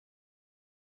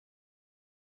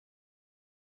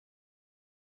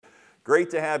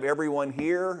Great to have everyone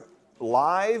here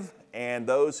live and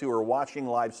those who are watching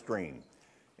live stream.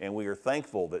 And we are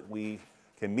thankful that we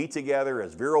can meet together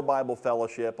as Vero Bible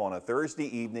Fellowship on a Thursday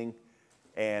evening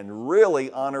and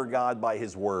really honor God by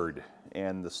His Word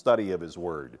and the study of His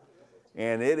Word.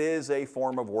 And it is a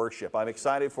form of worship. I'm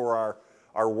excited for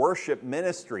our worship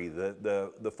ministry,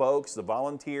 the folks, the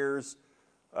volunteers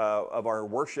of our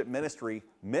worship ministry.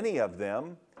 Many of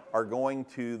them are going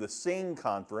to the Sing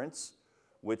Conference,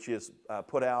 which is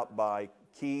put out by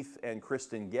Keith and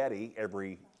Kristen Getty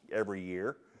every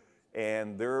year.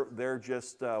 And they're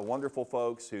just wonderful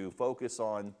folks who focus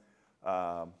on,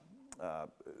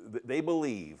 they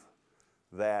believe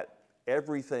that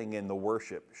everything in the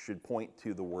worship should point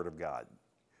to the Word of God.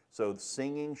 So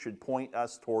singing should point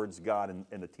us towards God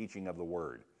and the teaching of the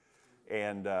Word.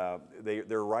 And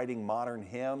they're writing modern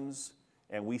hymns,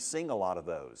 and we sing a lot of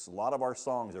those. A lot of our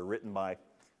songs are written by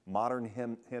modern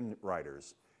hymn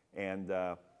writers. And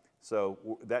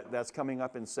so that's coming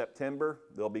up in September.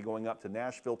 They'll be going up to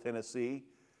Nashville, Tennessee,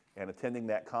 and attending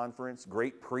that conference.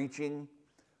 Great preaching.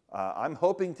 I'm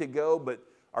hoping to go, but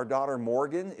our daughter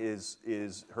Morgan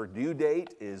her due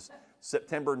date is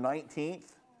September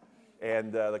 19th,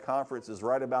 and the conference is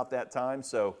right about that time.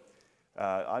 So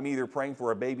I'm either praying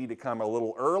for a baby to come a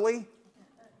little early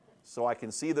so I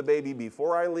can see the baby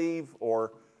before I leave,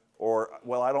 or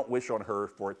well, I don't wish on her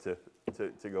for it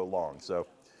to go long. So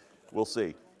we'll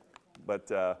see.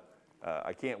 But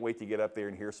I can't wait to get up there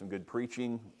and hear some good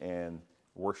preaching and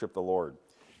worship the Lord.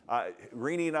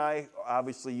 Renee and I,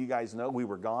 obviously you guys know, we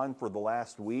were gone for the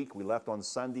last week. We left on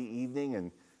Sunday evening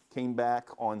and came back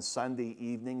on Sunday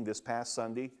evening, this past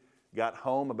Sunday. Got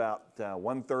home about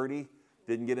 1:30,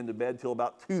 didn't get into bed till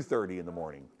about 2:30 in the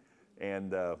morning.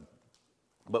 And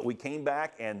but we came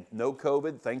back and no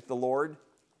COVID, thank the Lord.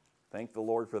 Thank the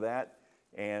Lord for that.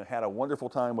 And had a wonderful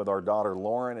time with our daughter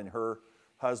Lauren and her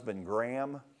husband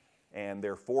Graham and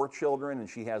their 4 children, and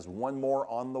she has one more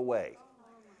on the way.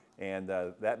 And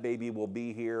that baby will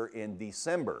be here in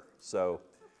December. So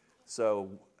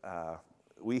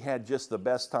we had just the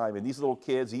best time. And these little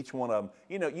kids, each one of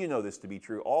them, you know this to be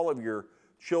true. All of your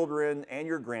children and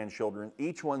your grandchildren,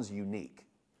 each one's unique.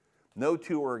 No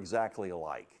two are exactly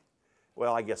alike.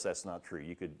 Well, I guess that's not true.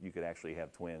 You could actually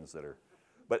have twins that are,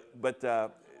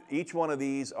 but each one of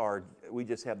these we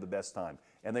just have the best time.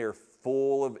 And they are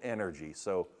full of energy.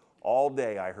 So all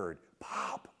day I heard,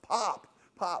 pop, pop,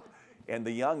 pop. And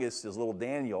the youngest is little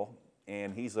Daniel,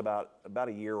 and he's about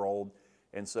a year old.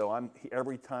 And so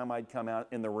every time I'd come out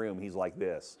in the room, he's like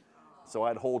this. So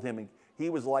I'd hold him, and he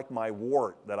was like my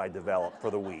wart that I developed for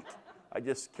the week. I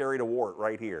just carried a wart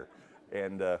right here.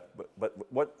 And but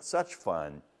what such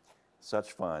fun.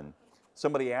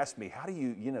 Somebody asked me, how do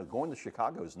you going to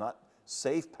Chicago is not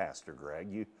safe, Pastor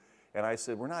Greg. And I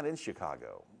said, we're not in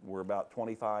Chicago. We're about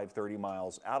 25, 30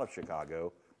 miles out of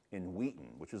Chicago in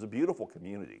Wheaton, which is a beautiful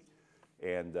community.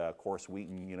 And of course,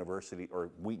 Wheaton University or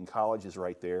Wheaton College is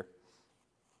right there.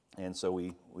 And so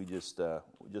we just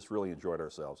really enjoyed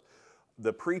ourselves.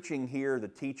 The preaching here, the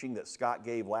teaching that Scott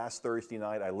gave last Thursday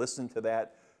night, I listened to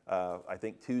that, I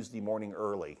think Tuesday morning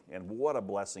early. And what a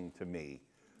blessing to me,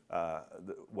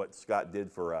 what Scott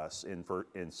did for us in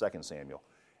 2 Samuel.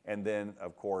 And then,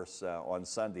 of course, on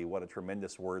Sunday, what a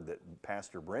tremendous word that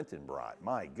Pastor Brenton brought.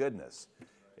 My goodness.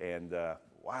 And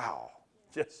wow,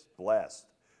 just blessed.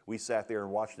 We sat there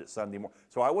and watched it Sunday morning.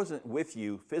 So I wasn't with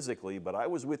you physically, but I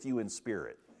was with you in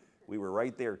spirit. We were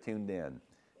right there tuned in.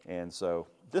 And so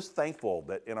just thankful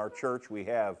that in our church we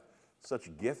have such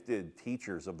gifted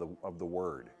teachers of the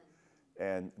Word.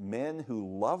 And men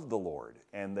who love the Lord,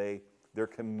 and they're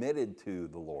committed to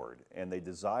the Lord, and they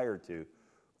desire to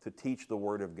teach the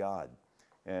Word of God.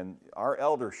 And our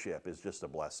eldership is just a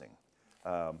blessing.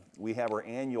 We have our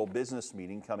annual business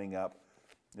meeting coming up.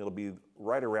 It'll be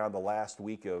right around the last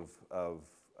week of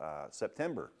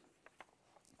September.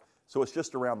 So it's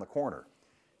just around the corner.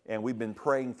 And we've been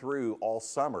praying through all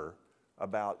summer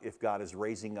about if God is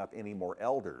raising up any more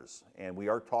elders. And we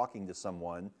are talking to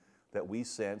someone that we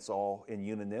sense all in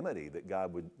unanimity that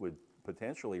God would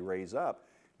potentially raise up.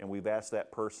 And we've asked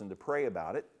that person to pray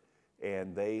about it.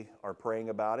 And they are praying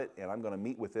about it. And I'm going to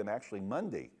meet with them actually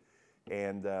Monday.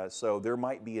 And so there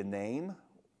might be a name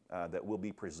that we'll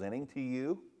be presenting to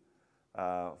you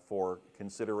for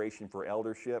consideration for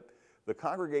eldership. The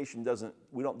congregation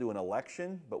we don't do an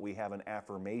election, but we have an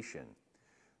affirmation.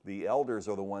 The elders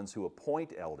are the ones who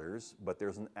appoint elders, but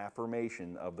there's an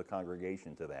affirmation of the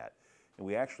congregation to that. And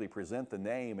we actually present the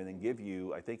name and then give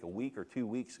you, I think, a week or 2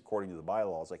 weeks, according to the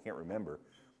bylaws, I can't remember,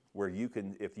 where you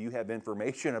can, if you have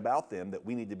information about them that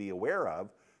we need to be aware of,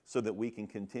 so that we can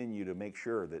continue to make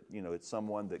sure that, it's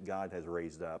someone that God has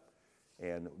raised up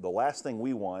And the last thing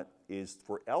we want is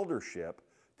for eldership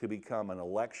to become an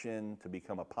election, to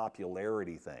become a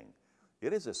popularity thing.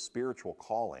 It is a spiritual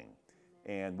calling.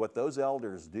 And what those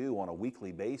elders do on a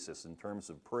weekly basis in terms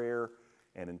of prayer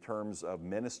and in terms of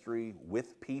ministry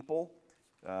with people,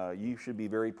 you should be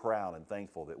very proud and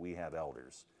thankful that we have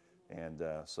elders. And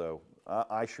so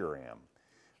I sure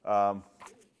am.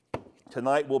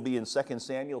 Tonight we'll be in 2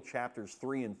 Samuel chapters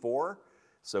 3 and 4.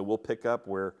 So we'll pick up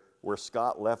where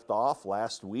Scott left off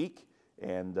last week.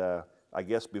 And I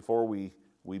guess before we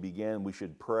begin, we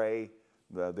should pray.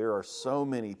 There are so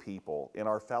many people in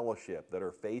our fellowship that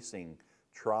are facing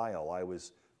trial. I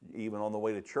was, even on the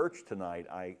way to church tonight,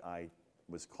 I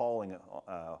was calling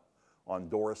on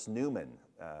Doris Newman.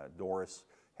 Doris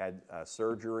had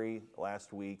surgery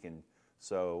last week, and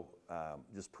so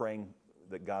just praying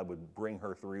that God would bring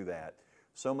her through that.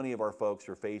 So many of our folks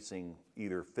are facing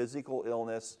either physical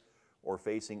illness or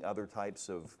facing other types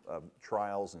of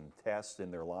trials and tests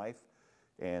in their life.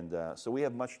 And so we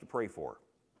have much to pray for.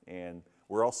 And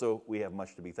we have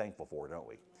much to be thankful for, don't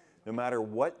we? No matter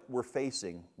what we're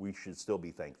facing, we should still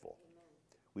be thankful.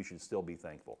 We should still be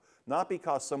thankful. Not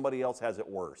because somebody else has it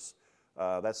worse.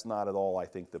 That's not at all, I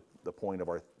think, the point of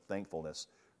our thankfulness.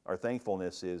 Our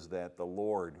thankfulness is that the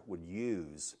Lord would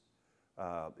use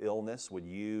illness, would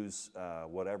use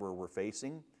whatever we're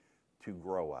facing to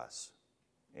grow us.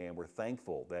 And we're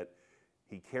thankful that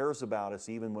He cares about us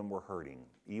even when we're hurting,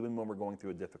 even when we're going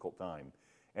through a difficult time.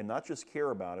 And not just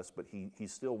care about us, but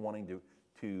He's still wanting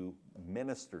to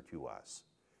minister to us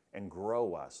and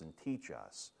grow us and teach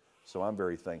us. So I'm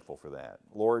very thankful for that.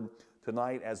 Lord,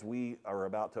 tonight as we are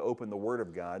about to open the Word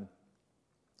of God,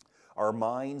 our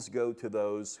minds go to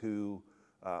those who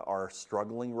are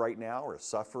struggling right now or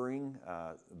suffering,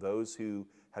 those who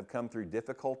have come through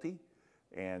difficulty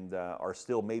and are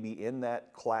still maybe in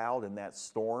that cloud, in that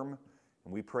storm.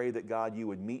 And we pray that, God, you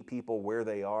would meet people where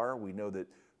they are. We know that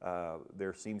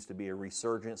there seems to be a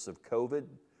resurgence of COVID,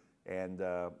 and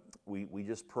we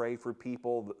just pray for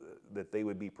people that they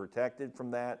would be protected from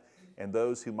that, and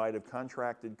those who might have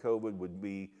contracted COVID would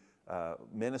be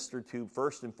ministered to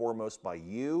first and foremost by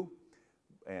you,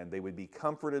 and they would be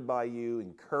comforted by you,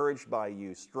 encouraged by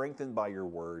you, strengthened by your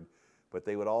word, but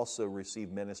they would also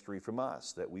receive ministry from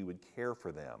us, that we would care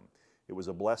for them. It was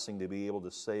a blessing to be able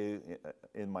to say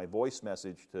in my voice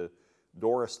message to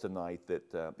Doris tonight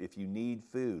that if you need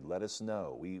food, let us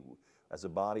know. We, as a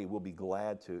body, will be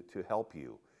glad to help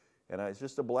you. And it's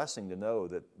just a blessing to know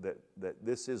that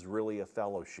this is really a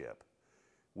fellowship.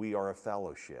 We are a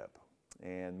fellowship.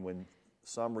 And when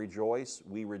some rejoice,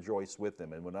 we rejoice with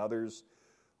them. And when others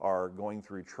are going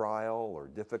through trial or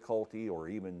difficulty, or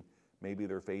even maybe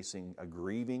they're facing a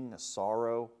grieving, a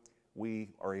sorrow, we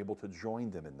are able to join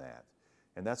them in that.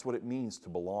 And that's what it means to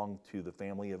belong to the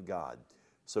family of God.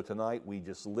 So tonight we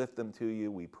just lift them to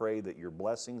you. We pray that your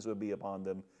blessings would be upon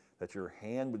them, that your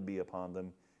hand would be upon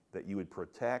them, that you would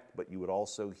protect, but you would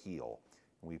also heal.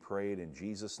 And we pray it in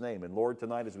Jesus' name. And Lord,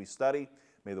 tonight as we study,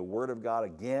 may the Word of God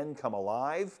again come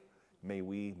alive. May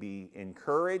we be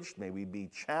encouraged. May we be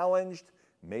challenged.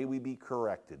 May we be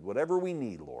corrected. Whatever we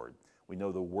need, Lord, we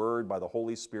know the Word by the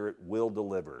Holy Spirit will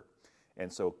deliver.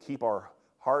 And so keep our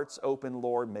hearts open,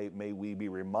 Lord. May we be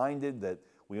reminded that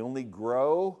we only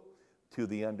grow to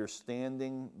the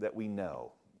understanding that we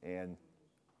know. And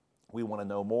we want to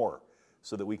know more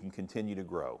so that we can continue to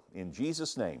grow. In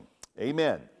Jesus' name,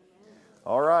 amen.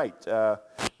 All right.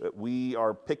 We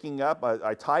are picking up,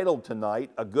 I titled tonight,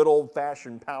 A Good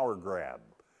Old-Fashioned Power Grab.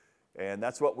 And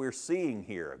that's what we're seeing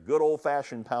here, a good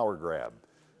old-fashioned power grab.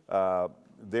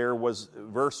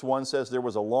 Verse 1 says, there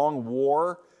was a long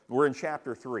war. We're in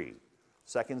chapter 3,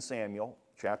 2 Samuel,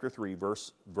 chapter 3,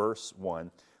 verse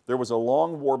 1. There was a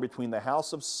long war between the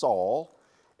house of Saul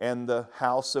and the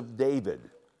house of David.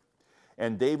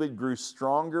 And David grew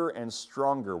stronger and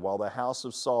stronger, while the house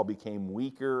of Saul became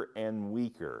weaker and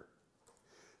weaker.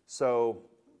 So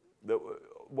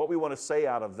what we want to say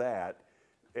out of that,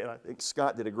 and I think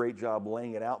Scott did a great job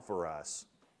laying it out for us.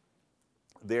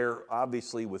 There,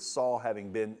 obviously, with Saul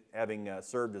having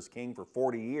served as king for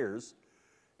 40 years,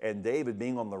 and David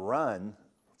being on the run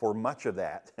for much of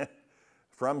that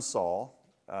from Saul,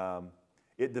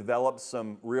 it developed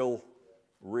some real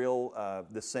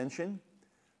dissension.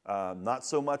 Not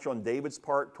so much on David's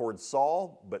part towards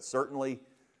Saul, but certainly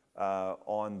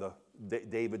on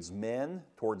David's men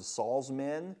towards Saul's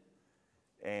men,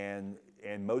 and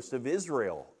most of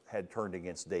Israel had turned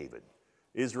against David.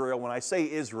 Israel, when I say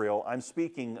Israel, I'm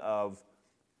speaking of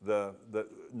the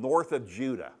north of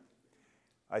Judah.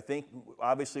 I think,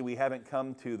 obviously, we haven't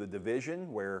come to the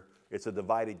division where it's a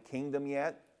divided kingdom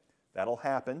yet. That'll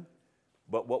happen.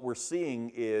 But what we're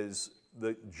seeing is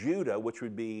the Judah, which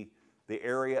would be the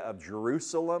area of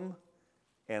Jerusalem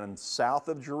and south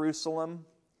of Jerusalem,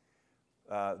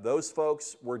 those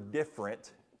folks were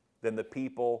different than the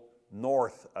people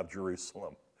north of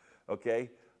Jerusalem. Okay?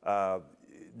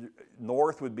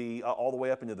 North would be all the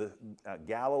way up into the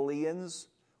Galileans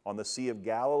on the Sea of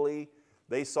Galilee.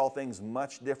 They saw things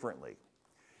much differently.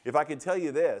 If I could tell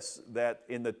you this, that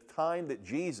in the time that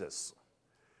Jesus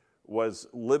was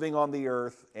living on the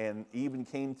earth and even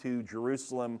came to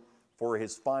Jerusalem for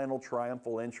his final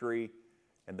triumphal entry,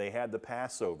 and they had the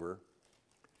Passover,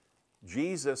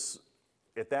 Jesus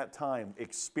at that time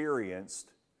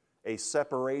experienced a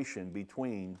separation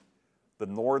between the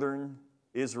northern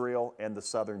Israel and the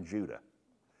southern Judah.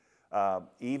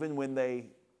 Even when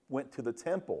they went to the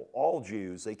temple, all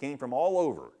Jews, they came from all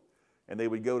over, and they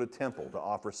would go to temple to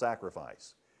offer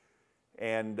sacrifice.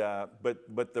 And but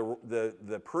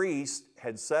the priest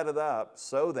had set it up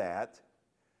so that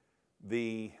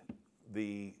the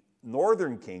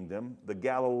northern kingdom, the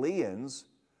Galileans,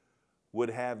 would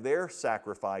have their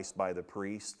sacrifice by the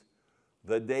priest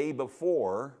the day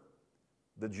before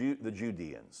the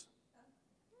Judeans.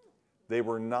 They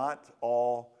were not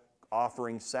all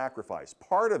offering sacrifice.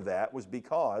 Part of that was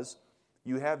because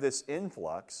you have this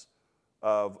influx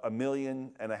of 1.5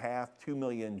 million, 2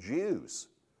 million Jews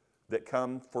that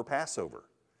come for Passover.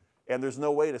 And there's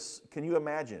no way to, can you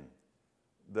imagine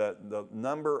the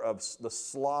number of the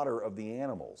slaughter of the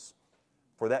animals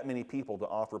for that many people to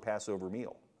offer Passover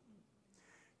meal?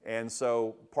 And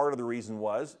so part of the reason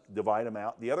was divide them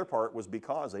out. The other part was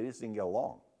because they just didn't get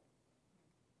along.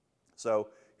 So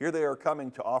here they are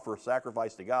coming to offer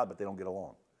sacrifice to God, but they don't get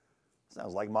along.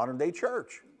 Sounds like modern day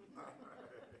church.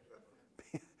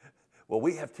 Well,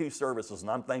 we have 2 services,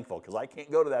 and I'm thankful because I can't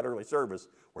go to that early service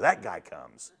where that guy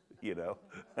comes, you know.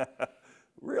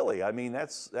 Really, I mean,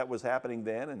 that was happening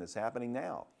then, and it's happening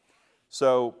now.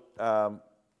 So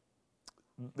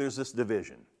there's this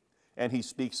division, and he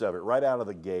speaks of it right out of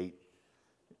the gate.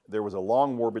 There was a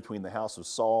long war between the house of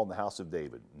Saul and the house of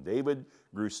David. And David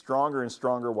grew stronger and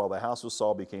stronger while the house of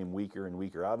Saul became weaker and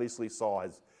weaker. Obviously, Saul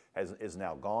is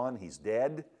now gone. He's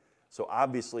dead. So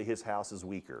obviously his house is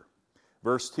weaker.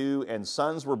 Verse 2, and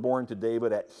sons were born to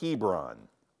David at Hebron.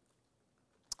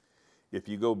 If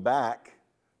you go back,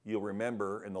 you'll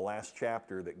remember in the last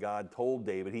chapter that God told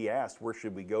David, he asked, where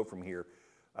should we go from here?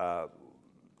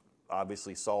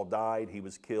 Obviously Saul died, he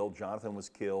was killed, Jonathan was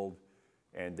killed,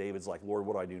 and David's like, Lord,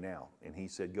 what do I do now? And he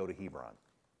said, go to Hebron.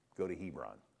 Go to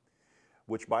Hebron.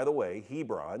 Which, by the way,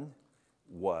 Hebron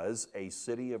was a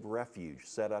city of refuge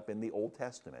set up in the Old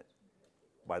Testament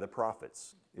by the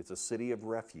prophets. It's a city of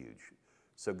refuge.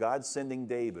 So God's sending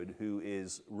David, who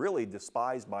is really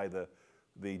despised by the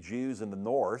Jews in the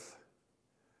north,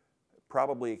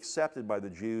 probably accepted by the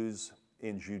Jews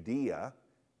in Judea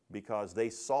because they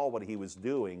saw what he was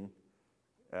doing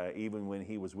even when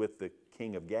he was with the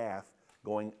king of Gath,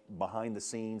 going behind the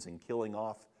scenes and killing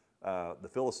off the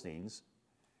Philistines.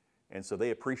 And so they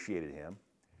appreciated him.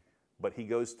 But he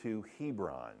goes to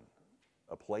Hebron,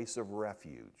 a place of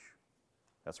refuge.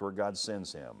 That's where God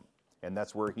sends him. And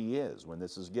that's where he is when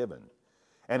this is given.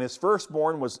 And his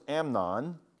firstborn was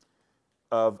Amnon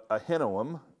of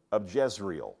Ahinoam of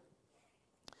Jezreel,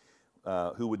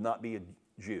 who would not be a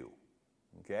Jew.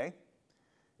 Okay?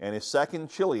 And his second,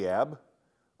 Chileab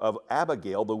of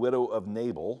Abigail, the widow of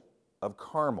Nabal of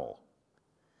Carmel.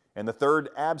 And the third,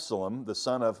 Absalom, the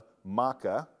son of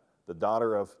Maacah, the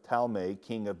daughter of Talmai,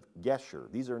 king of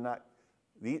Geshur. These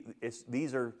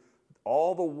are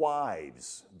all the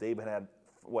wives. David had,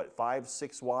 5,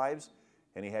 6 wives?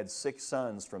 And he had 6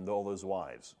 sons from all those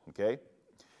wives. Okay?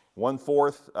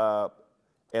 1/4,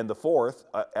 and the fourth,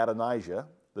 Adonijah,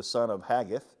 the son of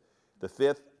Haggith. The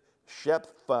fifth,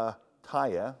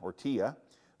 Shephatiah, or Tia,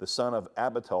 the son of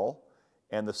Abital.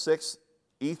 And the 6th,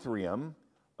 Ephraim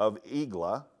of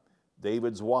Eglah,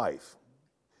 David's wife.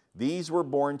 These were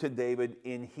born to David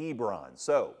in Hebron.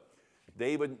 So,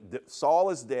 Saul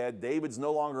is dead, David's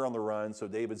no longer on the run, so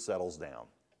David settles down.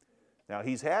 Now,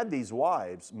 he's had these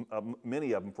wives,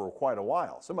 many of them, for quite a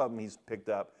while. Some of them he's picked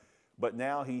up, but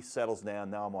now he settles down.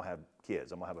 Now I'm going to have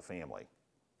kids. I'm going to have a family.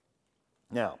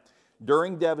 Now,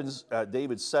 during David's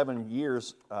 7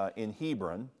 years in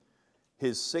Hebron,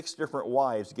 his 6 different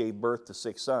wives gave birth to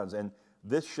 6 sons. And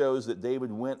this shows that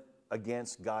David went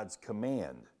against God's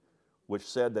command, which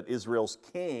said that Israel's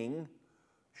king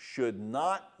should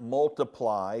not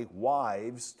multiply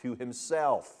wives to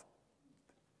himself.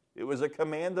 It was a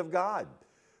command of God.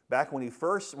 Back when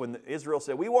Israel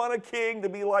said, we want a king to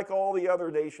be like all the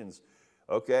other nations.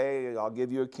 Okay, I'll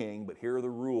give you a king, but here are the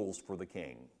rules for the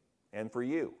king and for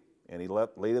you. And he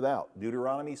laid it out.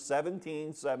 Deuteronomy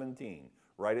 17:17.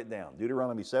 Write it down.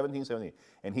 Deuteronomy 17:17.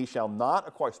 And he shall not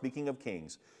acquire, speaking of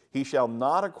kings, he shall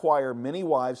not acquire many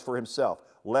wives for himself,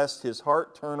 lest his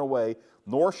heart turn away,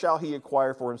 nor shall he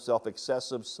acquire for himself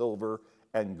excessive silver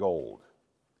and gold.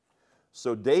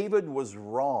 So David was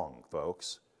wrong,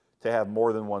 folks, to have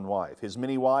more than one wife. His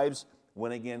many wives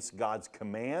went against God's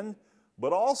command,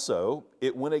 but also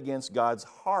it went against God's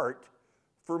heart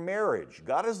for marriage.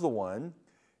 God is the one,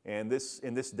 and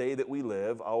in this day that we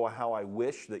live, oh, how I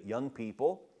wish that young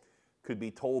people could be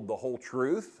told the whole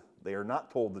truth. They are not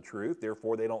told the truth,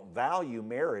 therefore they don't value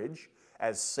marriage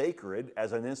as sacred,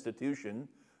 as an institution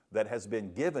that has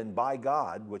been given by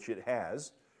God, which it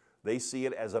has. They see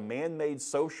it as a man-made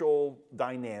social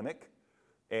dynamic,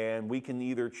 and we can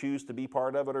either choose to be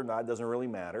part of it or not. It doesn't really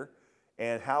matter.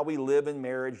 And how we live in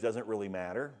marriage doesn't really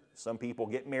matter. Some people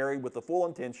get married with the full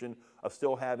intention of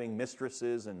still having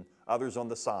mistresses and others on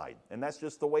the side, and that's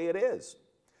just the way it is.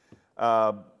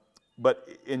 But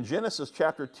in Genesis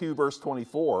chapter 2, verse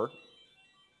 24,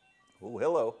 oh,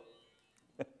 hello,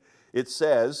 it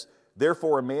says,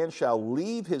 therefore a man shall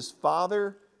leave his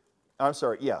father,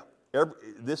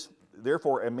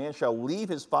 therefore a man shall leave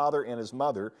his father and his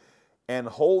mother and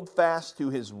hold fast to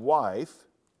his wife,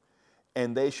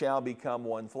 and they shall become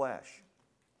one flesh.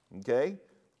 Okay?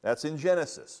 That's in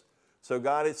Genesis. So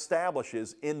God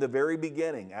establishes in the very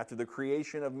beginning, after the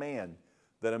creation of man,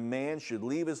 that a man should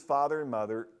leave his father and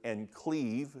mother and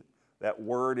cleave. That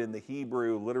word in the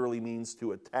Hebrew literally means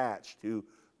to attach, to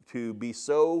be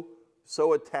so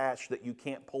attached that you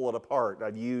can't pull it apart.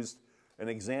 I've used an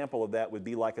example of that would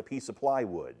be like a piece of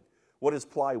plywood. What is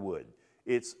plywood?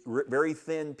 It's very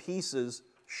thin pieces,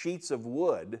 sheets of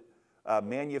wood.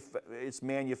 It's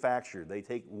manufactured. They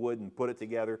take wood and put it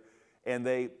together, and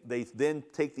they then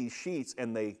take these sheets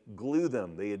and they glue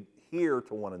them. They adhere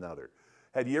to one another.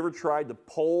 Have you ever tried to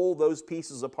pull those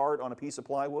pieces apart on a piece of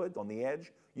plywood on the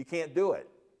edge? You can't do it,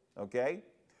 okay?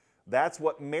 That's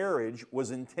what marriage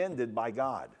was intended by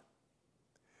God,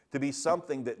 to be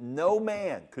something that no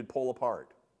man could pull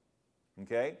apart,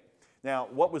 okay? Now,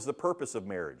 what was the purpose of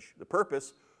marriage? The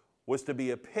purpose was to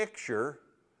be a picture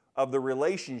of the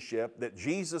relationship that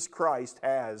Jesus Christ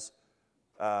has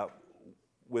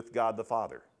with God the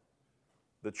Father.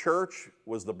 The church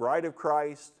was the bride of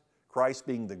Christ, Christ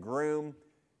being the groom.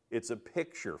 It's a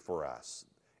picture for us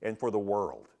and for the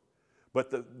world.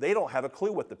 But they don't have a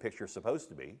clue what the picture is supposed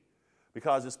to be,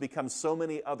 because it's become so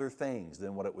many other things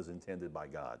than what it was intended by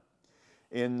God.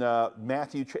 In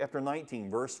Matthew chapter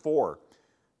 19, verse 4,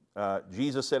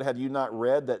 Jesus said, have you not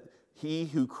read that he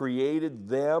who created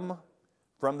them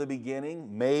from the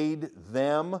beginning made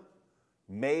them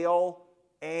male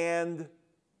and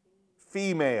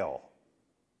female?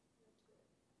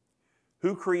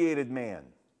 Who created man?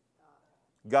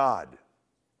 God.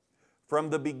 From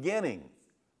the beginning,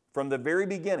 from the very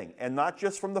beginning, and not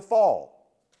just from the fall.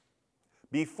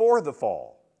 Before the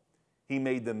fall, he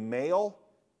made them male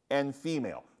and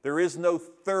female. There is no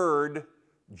third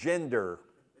gender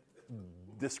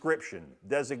description,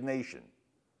 designation.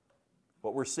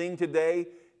 What we're seeing today,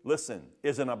 listen,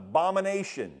 is an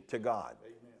abomination to God.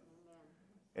 Amen.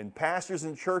 And pastors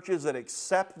and churches that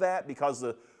accept that because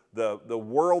the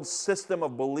world system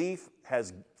of belief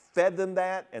has fed them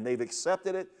that and they've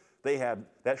accepted it,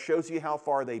 that shows you how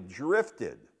far they've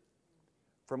drifted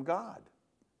from God.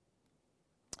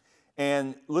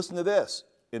 And listen to this.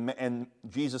 And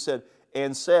Jesus said,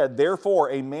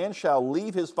 therefore a man shall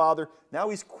leave his father. Now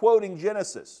he's quoting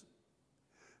Genesis.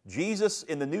 Jesus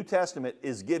in the New Testament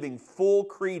is giving full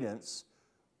credence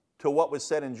to what was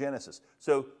said in Genesis.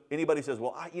 So anybody says,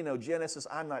 well, Genesis,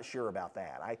 I'm not sure about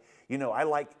that. I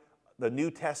like the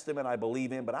New Testament, I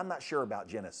believe in, but I'm not sure about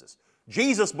Genesis.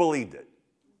 Jesus believed it.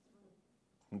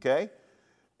 Okay?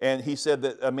 And he said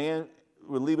that a man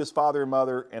would leave his father and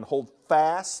mother and hold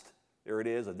fast, there it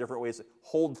is, a different way to say,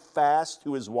 hold fast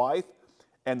to his wife,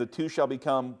 and the two shall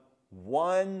become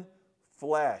one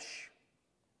flesh.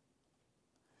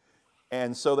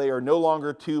 And so they are no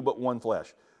longer two, but one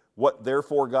flesh. What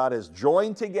therefore God has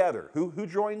joined together. Who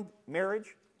joined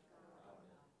marriage?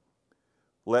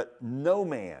 Let no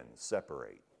man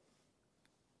separate.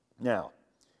 Now,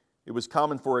 it was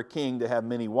common for a king to have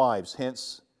many wives.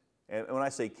 Hence, and when I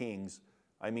say kings,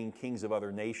 I mean kings of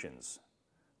other nations.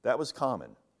 That was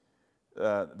common.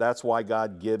 That's why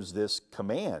God gives this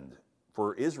command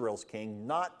for Israel's king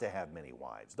not to have many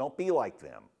wives. Don't be like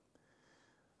them.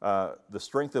 The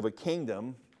strength of a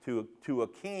kingdom, to a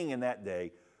king in that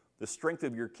day, the strength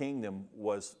of your kingdom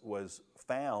was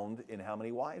found in how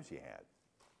many wives you had.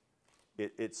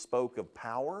 It spoke of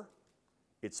power.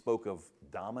 It spoke of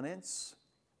dominance.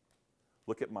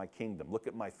 Look at my kingdom. Look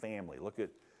at my family. Look at,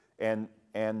 and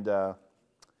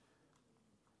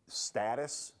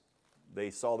status, they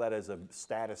saw that as a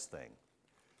status thing.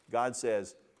 God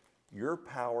says, your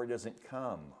power doesn't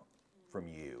come from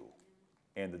you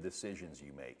and the decisions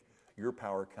you make. Your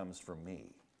power comes from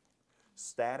me.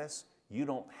 Status, you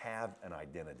don't have an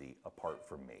identity apart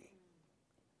from me.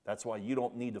 That's why you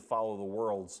don't need to follow the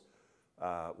world's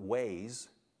ways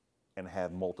and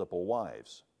have multiple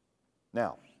wives.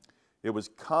 Now, it was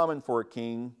common for a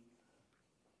king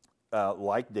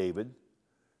like David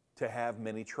to have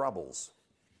many troubles.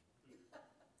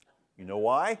 You know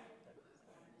why?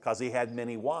 Because he had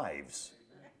many wives.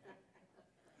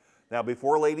 Now,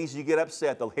 before, ladies, you get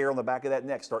upset, the hair on the back of that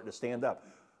neck starting to stand up.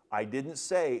 I didn't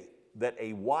say that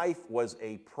a wife was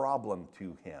a problem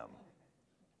to him.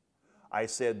 I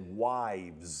said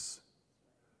wives.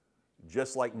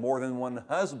 Just like more than one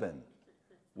husband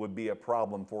would be a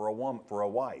problem for a woman, for a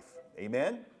wife.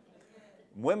 Amen?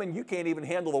 Women, you can't even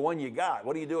handle the one you got.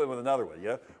 What are you doing with another one?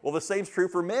 Yeah? Well, the same's true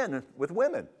for men with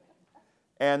women.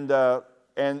 And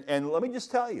let me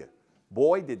just tell you,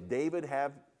 boy, did David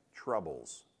have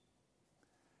troubles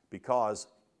because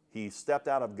he stepped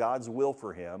out of God's will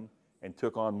for him and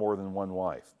took on more than one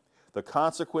wife. The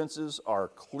consequences are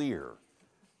clear,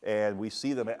 and we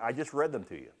see them. I just read them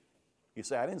to you. You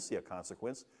say, I didn't see a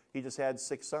consequence. He just had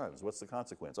 6 sons. What's the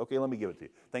consequence? Okay, let me give it to you.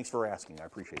 Thanks for asking. I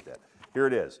appreciate that. Here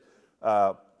it is.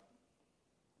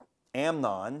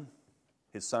 Amnon,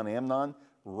 his son Amnon,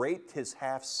 raped his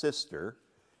half-sister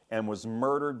and was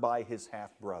murdered by his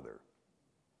half-brother.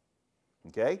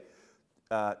 Okay?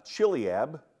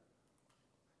 Chileab,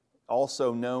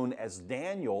 also known as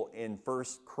Daniel in 1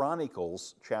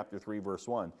 Chronicles chapter 3, verse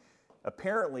 1,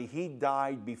 apparently he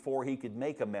died before he could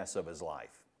make a mess of his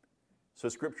life. So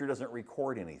Scripture doesn't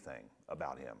record anything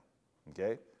about him.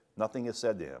 Okay? Nothing is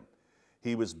said to him.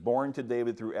 He was born to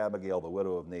David through Abigail, the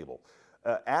widow of Nabal.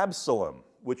 Absalom,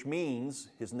 which means,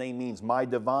 his name means, my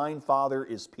divine father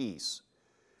is peace.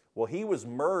 Well, he was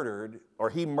murdered, or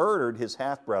he murdered his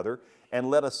half-brother and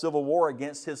led a civil war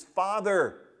against his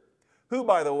father, who,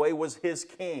 by the way, was his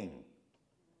king.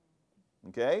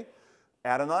 Okay?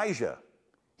 Adonijah,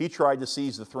 he tried to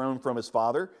seize the throne from his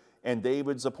father and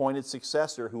David's appointed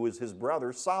successor, who was his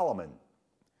brother Solomon.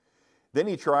 Then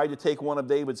he tried to take one of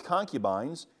David's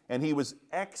concubines, and he was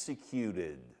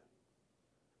executed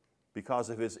because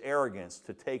of his arrogance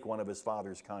to take one of his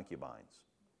father's concubines.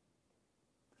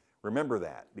 Remember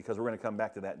that, because we're going to come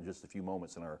back to that in just a few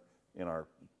moments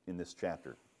in this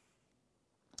chapter.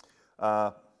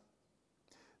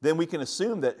 Then we can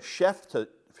assume that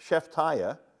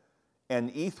Shephatiah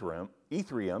and Ephraim,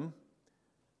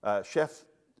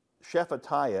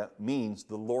 Shephatiah means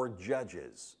the Lord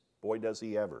judges. Boy, does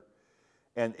he ever.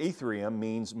 And Ephraim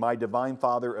means my divine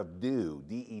father of dew,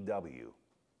 D-E-W.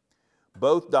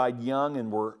 Both died young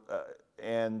and were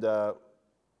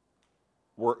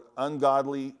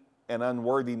ungodly and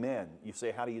unworthy men. You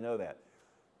say, how do you know that?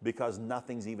 Because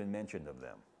nothing's even mentioned of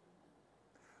them.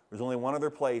 There's only one other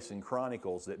place in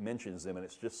Chronicles that mentions them, and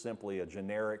it's just simply a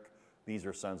generic, these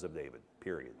are sons of David,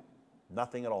 period.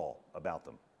 Nothing at all about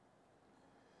them.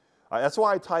 That's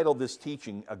why I titled this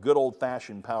teaching, A Good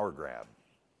Old-Fashioned Power Grab.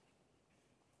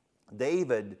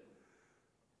 David,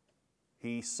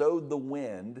 he sowed the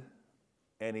wind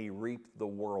and he reaped the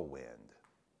whirlwind.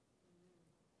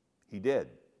 He did.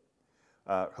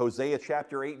 Hosea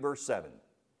chapter 8, verse 7.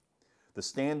 The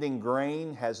standing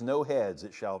grain has no heads,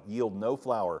 it shall yield no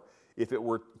flour. If it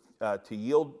were to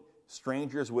yield,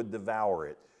 strangers would devour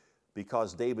it,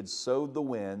 because David sowed the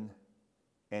wind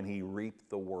and he reaped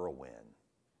the whirlwind.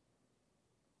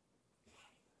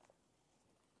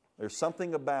 There's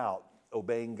something about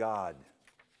obeying God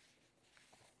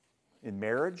in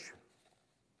marriage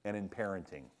and in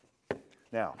parenting.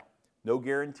 Now, no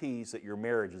guarantees that your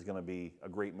marriage is going to be a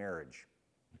great marriage,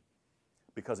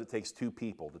 because it takes 2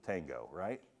 people to tango,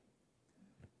 right?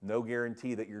 No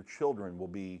guarantee that your children will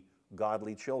be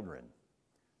godly children.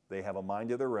 They have a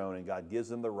mind of their own, and God gives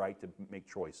them the right to make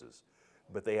choices,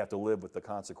 but they have to live with the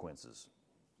consequences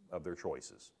of their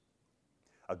choices.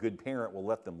 A good parent will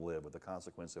let them live with the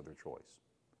consequence of their choice.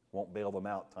 Won't bail them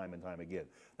out time and time again.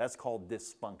 That's called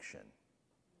dysfunction.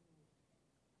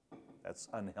 That's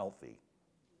unhealthy.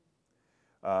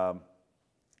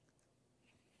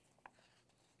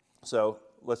 So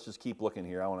let's just keep looking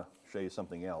here. I want to show you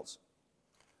something else.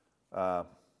 While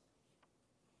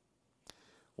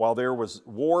there was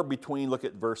war between, look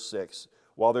at verse 6.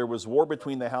 While there was war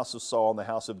between the house of Saul and the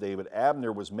house of David,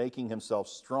 Abner was making himself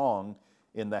strong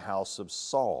in the house of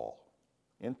Saul.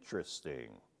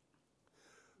 Interesting.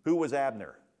 Who was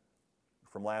Abner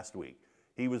from last week?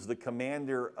 He was the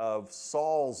commander of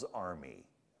Saul's army.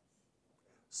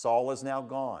 Saul is now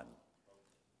gone.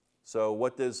 So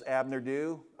what does Abner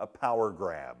do? A power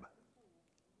grab.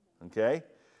 Okay?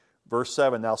 Verse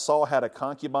 7, now Saul had a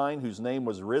concubine whose name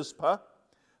was Rizpah,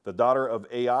 the daughter of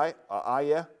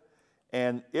Aiah,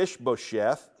 and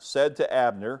Ishbosheth said to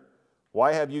Abner,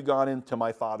 why have you gone into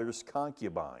my father's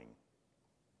concubine?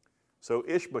 So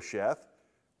Ishbosheth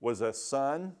was a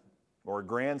son or a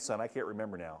grandson, I can't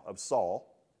remember now, of Saul.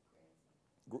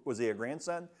 Was he a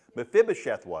grandson?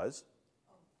 Mephibosheth was.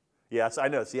 Yes, I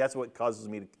know. See, that's what causes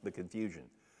me the confusion.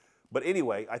 But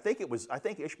anyway, I think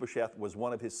Ishbosheth was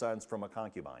one of his sons from a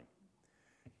concubine.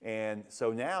 And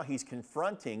so now he's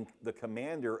confronting the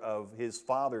commander of his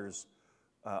father's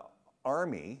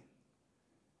army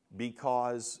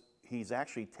because he's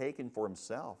actually taken for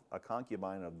himself a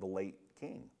concubine of the late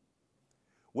king,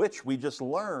 which we just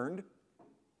learned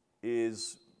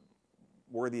is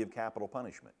worthy of capital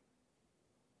punishment.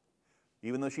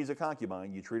 Even though she's a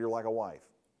concubine, you treat her like a wife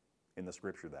in the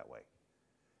scripture that way.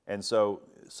 And so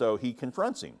he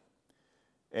confronts him.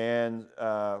 And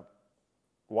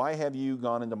why have you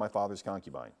gone into my father's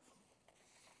concubine?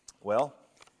 Well,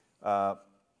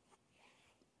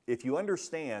 if you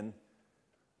understand,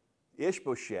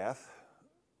 Ishbosheth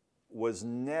was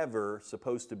never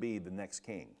supposed to be the next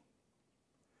king.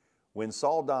 When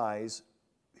Saul dies,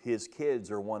 his kids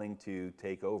are wanting to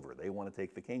take over. They want to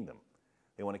take the kingdom.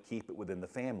 They want to keep it within the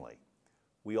family.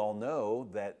 We all know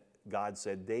that God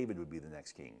said David would be the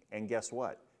next king. And guess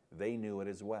what? They knew it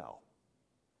as well.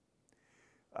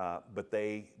 But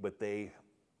they,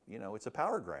 it's a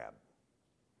power grab.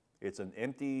 It's an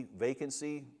empty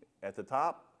vacancy at the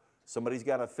top. Somebody's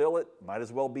got to fill it. Might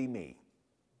as well be me.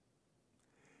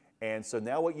 And so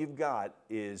now what you've got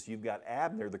is you've got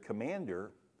Abner, the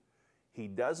commander. He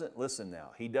doesn't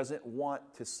want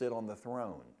to sit on the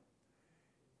throne.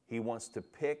 He wants to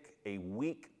pick a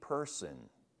weak person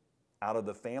out of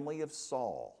the family of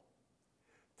Saul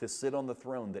to sit on the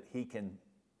throne that he can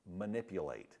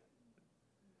manipulate.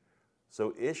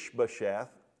 So Ishbosheth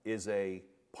is a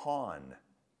pawn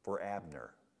for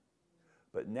Abner.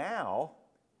 But now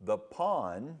the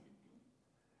pawn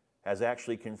has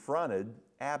actually confronted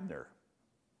Abner.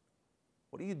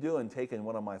 What are you doing taking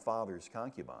one of my father's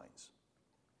concubines?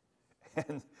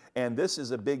 And this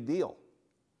is a big deal.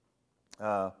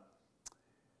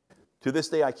 To this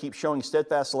day I keep showing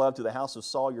steadfast love to the house of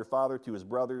Saul your father, to his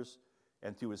brothers,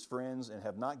 and to his friends, and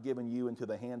have not given you into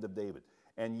the hand of David.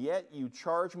 And yet you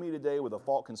charge me today with a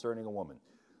fault concerning a woman.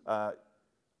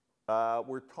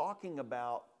 We're talking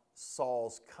about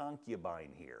Saul's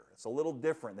concubine here. It's a little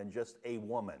different than just a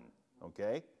woman,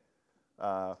 okay?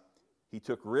 He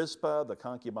took Rizpah, the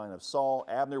concubine of Saul.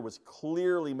 Abner was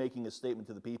clearly making a statement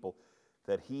to the people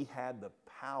that he had the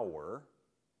power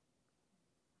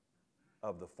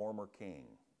of the former king.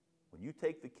 When you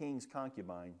take the king's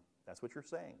concubine, that's what you're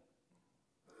saying.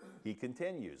 He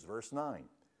continues, verse 9.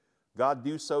 God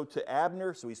do so to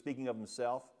Abner, so he's speaking of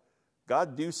himself.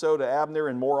 God do so to Abner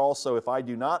and more also if I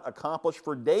do not accomplish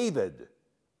for David,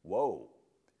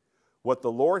 what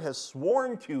the Lord has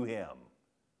sworn to him.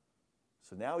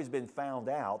 So now he's been found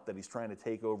out that he's trying to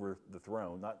take over the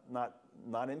throne,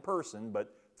 not in person,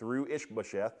 but through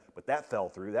Ishbosheth, but that fell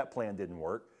through. That plan didn't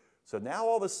work. So now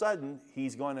all of a sudden,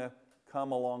 he's going to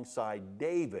come alongside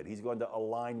David. He's going to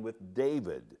align with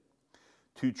David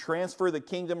to transfer the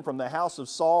kingdom from the house of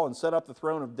Saul and set up the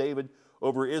throne of David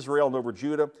over Israel and over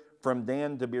Judah from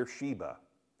Dan to Beersheba.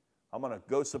 I'm going to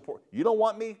go support. You don't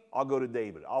want me? I'll go to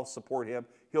David. I'll support him.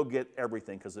 He'll get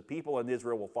everything because the people in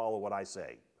Israel will follow what I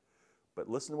say. But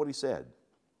listen to what he said.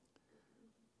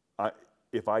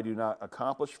 If I do not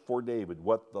accomplish for David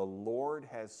what the Lord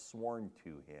has sworn to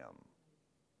him.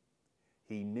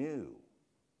 He knew,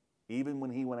 even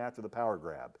when he went after the power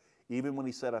grab, even when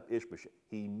he set up Ishbosheth,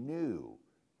 he knew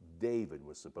David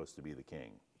was supposed to be the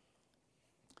king.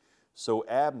 So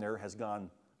Abner has gone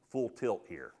full tilt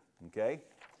here, okay?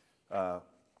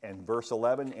 And verse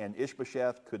 11, and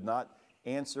Ishbosheth could not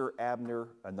answer Abner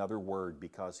another word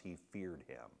because he feared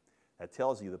him. That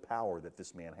tells you the power that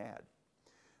this man had.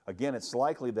 Again, it's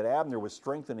likely that Abner was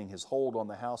strengthening his hold on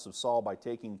the house of Saul by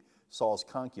taking Saul's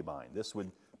concubine. This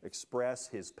would express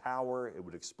his power. It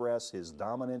would express his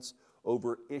dominance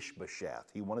over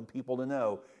Ishbosheth. He wanted people to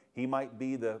know he might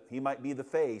be the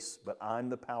face, but I'm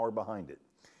the power behind it.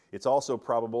 It's also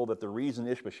probable that the reason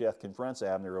Ishbosheth confronts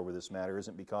Abner over this matter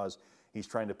isn't because he's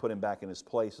trying to put him back in his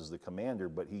place as the commander,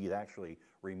 but he's actually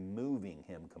removing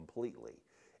him completely.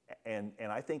 And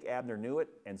I think Abner knew it,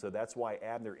 and so that's why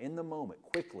Abner, in the moment,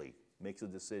 quickly makes a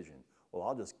decision. Well,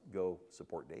 I'll just go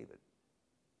support David.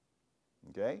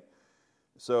 Okay?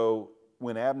 So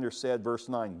when Abner said, verse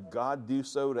 9, God do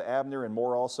so to Abner and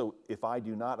more also if I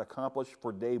do not accomplish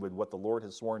for David what the Lord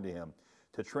has sworn to him,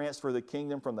 to transfer the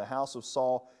kingdom from the house of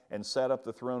Saul and set up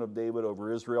the throne of David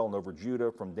over Israel and over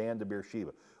Judah from Dan to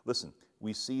Beersheba. Listen,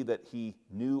 we see that he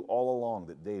knew all along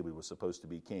that David was supposed to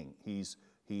be king. He's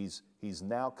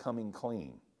now coming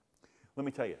clean. Let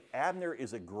me tell you, Abner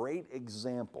is a great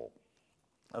example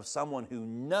of someone who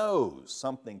knows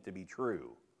something to be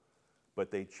true, but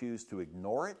they choose to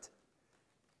ignore it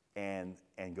and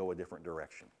go a different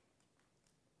direction.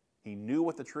 He knew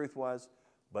what the truth was,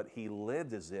 but he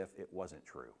lived as if it wasn't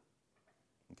true.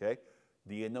 Okay?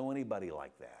 Do you know anybody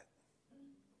like that?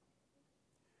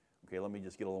 Okay, let me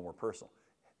just get a little more personal.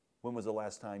 When was the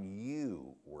last time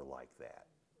you were like that?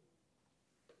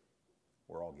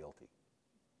 We're all guilty.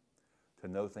 To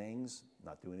know things,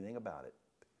 not do anything about it.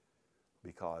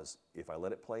 Because if I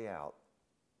let it play out,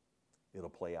 it'll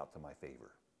play out to my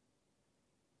favor.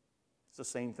 It's the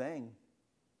same thing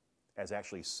as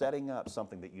actually setting up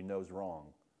something that you know is wrong.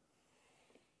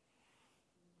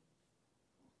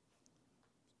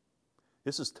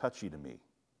 This is touchy to me.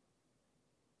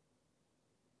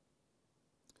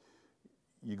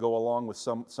 You go along with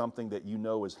something that you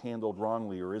know is handled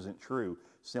wrongly or isn't true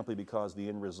simply because the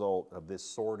end result of this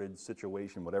sordid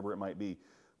situation, whatever it might be,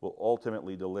 will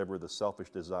ultimately deliver the selfish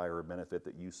desire or benefit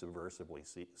that you subversively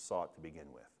sought to begin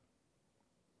with.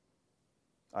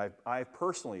 I've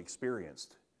personally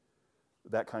experienced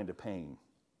that kind of pain.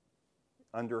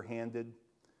 Underhanded,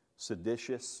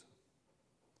 seditious,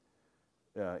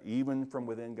 even from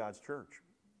within God's church.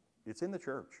 It's in the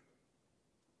church.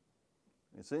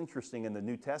 It's interesting, in the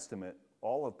New Testament,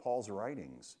 all of Paul's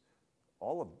writings,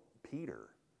 all of Peter,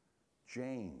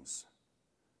 James,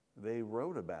 they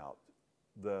wrote about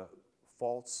the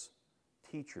false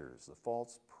teachers, the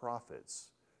false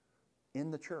prophets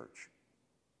in the church.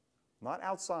 Not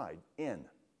outside, in.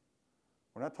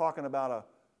 We're not talking about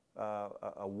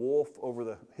a wolf over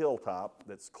the hilltop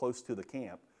that's close to the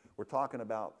camp. We're talking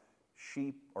about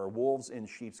sheep or wolves in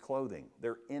sheep's clothing.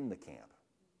 They're in the camp.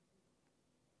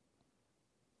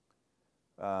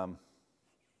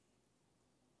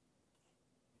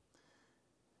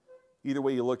 Either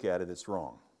way you look at it, it's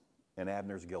wrong. And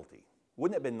Abner's guilty.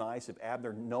 Wouldn't it have been nice if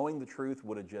Abner, knowing the truth,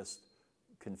 would have just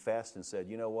confessed and said,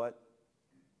 you know what?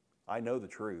 I know the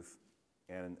truth,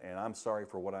 and I'm sorry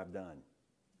for what I've done,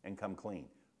 and come clean.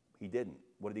 He didn't.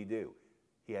 What did he do?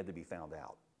 He had to be found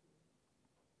out.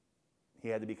 He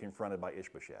had to be confronted by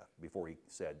Ishbosheth before he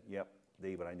said, yep,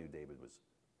 David, I knew David was,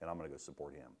 and I'm going to go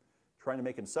support him. Trying to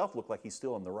make himself look like he's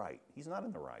still in the right. He's not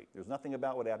in the right. There's nothing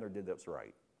about what Abner did that's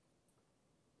right.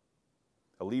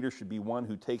 A leader should be one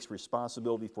who takes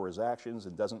responsibility for his actions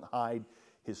and doesn't hide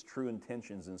his true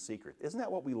intentions in secret. Isn't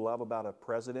that what we love about a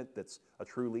president that's a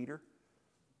true leader?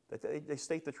 That they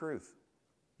state the truth.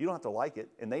 You don't have to like it,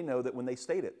 and they know that when they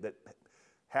state it, that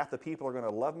half the people are going to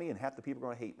love me and half the people are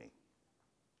going to hate me.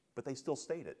 But they still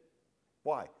state it.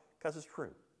 Why? Because it's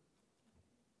true.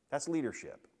 That's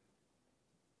leadership.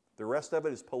 The rest of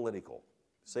it is political.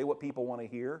 Say what people want to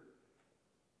hear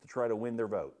to try to win their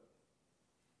vote.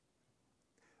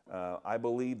 I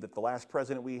believe that the last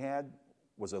president we had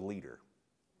was a leader.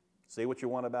 Say what you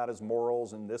want about his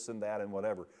morals and this and that and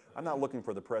whatever. I'm not looking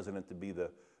for the president to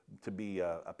be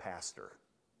a pastor,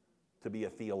 to be a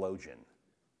theologian.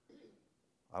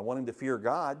 I want him to fear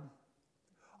God.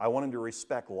 I want him to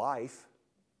respect life,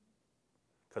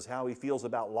 because how he feels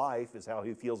about life is how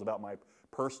he feels about my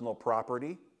personal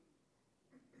property.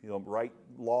 Write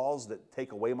laws that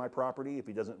take away my property if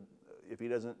he doesn't,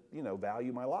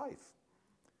 value my life.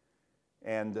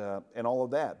 And all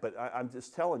of that. But I'm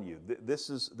just telling you, this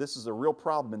is a real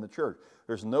problem in the church.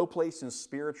 There's no place in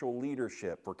spiritual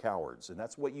leadership for cowards, and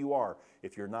that's what you are.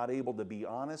 If you're not able to be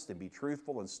honest and be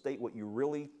truthful and state what you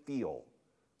really feel,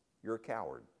 you're a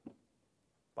coward.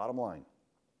 Bottom line.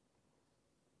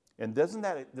 And doesn't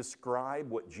that describe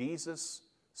what Jesus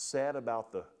said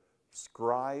about the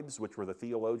scribes, which were the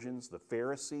theologians, the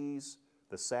Pharisees,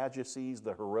 the Sadducees,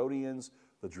 the Herodians,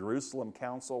 the Jerusalem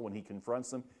council, when he confronts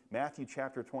them? Matthew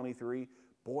chapter 23,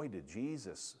 boy, did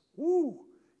Jesus,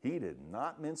 he did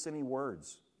not mince any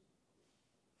words.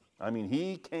 I mean,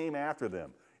 he came after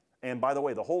them. And by the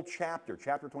way, the whole chapter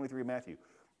 23 of Matthew,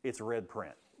 it's red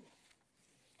print.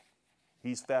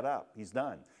 He's fed up. He's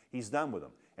done. He's done with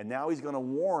them. And now he's going to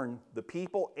warn the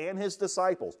people and his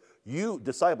disciples. You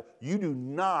do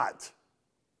not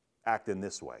act in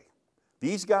this way.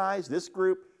 These guys, this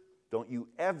group, don't you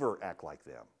ever act like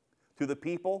them. To the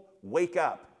people, wake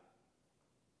up.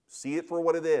 See it for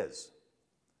what it is.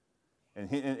 And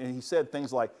he said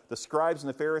things like, the scribes and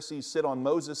the Pharisees sit on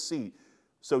Moses' seat.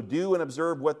 So do and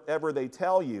observe whatever they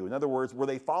tell you. In other words, where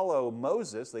they follow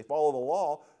Moses, they follow the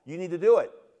law, you need to do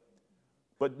it.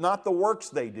 But not the works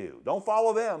they do. Don't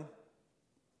follow them,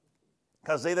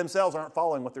 because they themselves aren't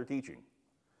following what they're teaching.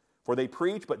 For they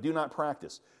preach but do not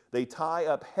practice. They tie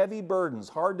up heavy burdens,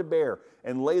 hard to bear,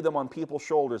 and lay them on people's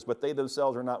shoulders, but they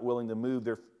themselves are not willing to move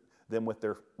them with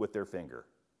their finger.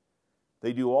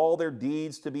 They do all their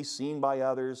deeds to be seen by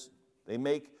others. They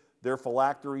make their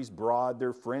phylacteries broad,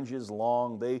 their fringes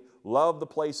long. They love the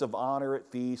place of honor at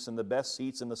feasts and the best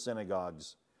seats in the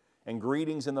synagogues, and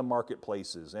greetings in the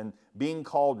marketplaces, and being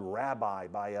called rabbi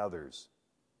by others.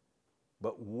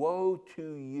 But woe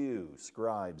to you,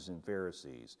 scribes and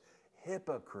Pharisees,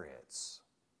 hypocrites.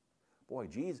 Boy,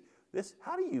 Jesus,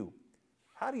 how do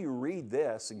you read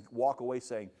this and walk away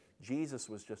saying Jesus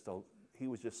was he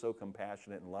was just so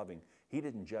compassionate and loving. He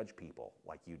didn't judge people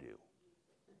like you do.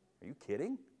 Are you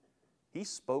kidding? He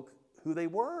spoke who they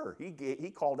were.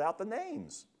 He called out the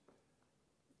names.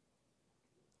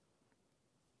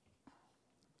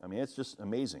 I mean, it's just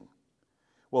amazing.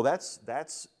 Well, that's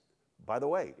by the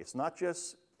way, it's not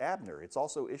just Abner, it's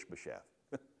also Ishbosheth.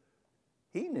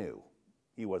 He knew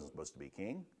he wasn't supposed to be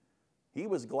king. He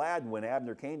was glad when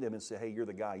Abner came to him and said, hey, you're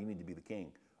the guy, you need to be the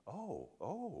king.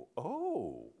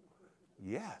 Oh,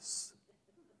 yes.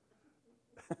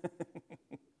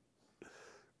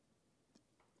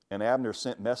 And Abner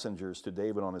sent messengers to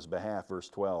David on his behalf, verse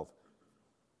 12.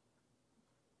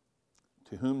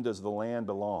 To whom does the land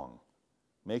belong?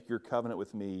 Make your covenant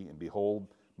with me, and behold,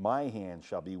 my hand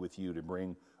shall be with you to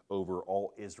bring over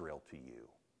all Israel to you.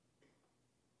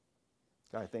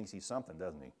 Guy thinks he's something,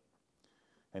 doesn't he?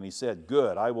 And he said,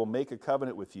 good, I will make a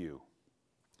covenant with you.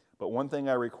 But one thing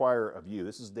I require of you,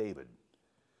 this is David,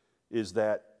 is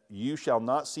that you shall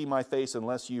not see my face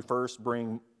unless you first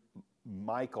bring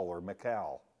Michal or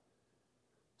Michal,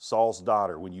 Saul's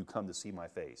daughter, when you come to see my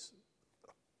face.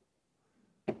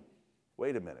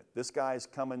 Wait a minute. This guy's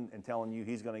coming and telling you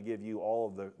he's going to give you all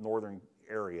of the northern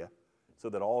area so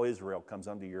that all Israel comes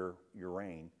under your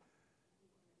reign.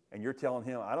 And you're telling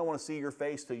him, I don't want to see your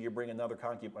face till you bring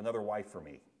another wife for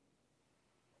me.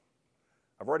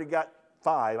 I've already got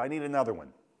 5. I need another one.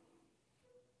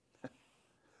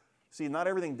 See, not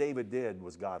everything David did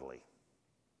was godly.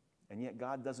 And yet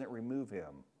God doesn't remove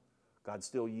him. God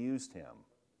still used him.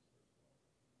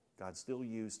 God still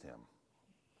used him.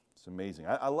 It's amazing.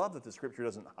 I love that the Scripture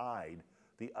doesn't hide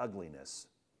the ugliness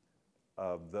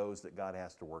of those that God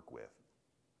has to work with.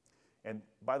 And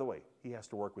by the way, he has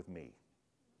to work with me.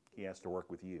 He has to work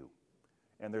with you.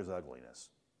 And there's ugliness.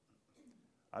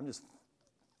 I'm just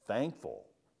thankful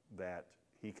that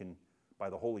he can,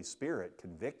 by the Holy Spirit,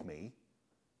 convict me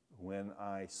when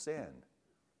I sin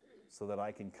so that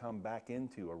I can come back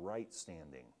into a right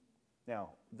standing. Now,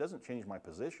 it doesn't change my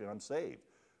position. I'm saved.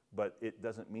 But it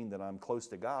doesn't mean that I'm close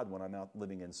to God when I'm out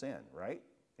living in sin, right?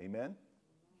 Amen?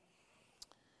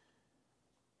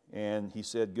 And he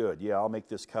said, good, yeah, I'll make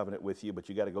this covenant with you, but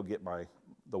you got to go get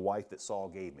the wife that Saul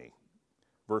gave me.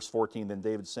 Verse 14, then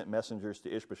David sent messengers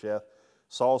to Ishbosheth,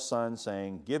 Saul's son,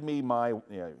 saying, give me my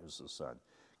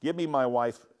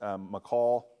wife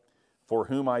Michal, for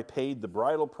whom I paid the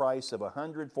bridal price of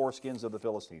 100 foreskins of the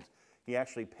Philistines. He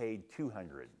actually paid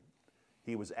 200.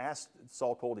 He was asked,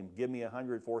 Saul told him, give me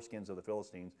 100 foreskins of the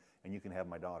Philistines and you can have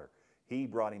my daughter. He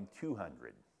brought him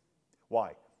 200.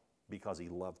 Why? Because he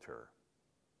loved her.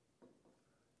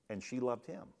 And she loved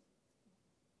him.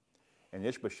 And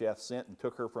Ishbosheth sent and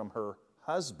took her from her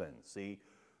husband. See,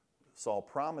 Saul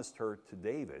promised her to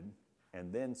David,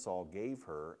 and then Saul gave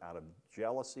her, out of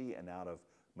jealousy and out of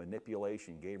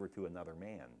manipulation, gave her to another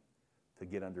man to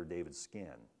get under David's skin.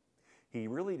 He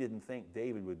really didn't think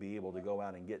David would be able to go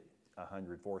out and get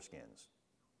 100 foreskins.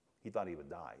 He thought he would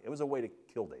die. It was a way to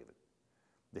kill David.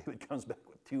 David comes back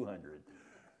with 200.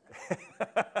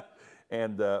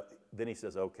 And then he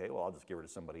says, okay, well, I'll just give her to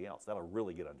somebody else. That'll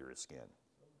really get under his skin.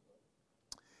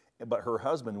 But her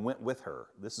husband went with her.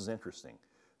 This is interesting.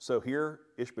 So here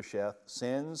Ishbosheth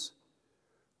sends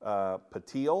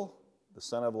Paltiel, the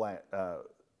son of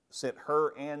sent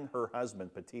her and her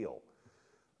husband Paltiel.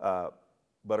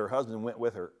 But her husband went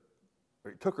with her,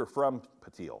 or took her from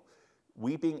Paltiel,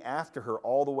 weeping after her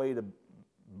all the way to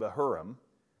Bahurim.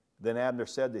 Then Abner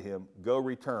said to him, go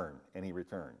return. And he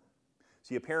returned.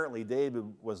 See, apparently David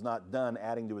was not done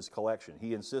adding to his collection.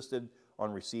 He insisted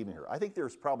on receiving her. I think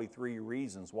there's probably 3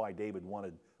 reasons why David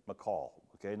wanted Michal.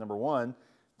 Okay, number 1,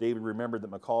 David remembered that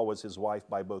Michal was his wife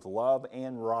by both love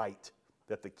and right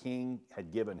that the king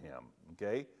had given him.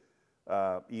 Okay,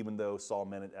 even though Saul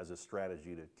meant it as a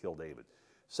strategy to kill David.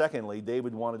 Secondly,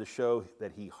 David wanted to show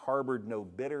that he harbored no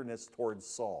bitterness towards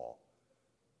Saul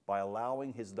by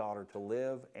allowing his daughter to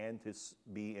live and to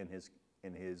be in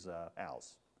his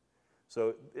house.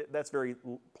 So that's very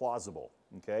plausible,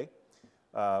 okay?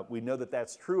 We know that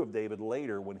that's true of David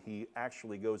later when he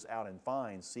actually goes out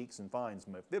and seeks and finds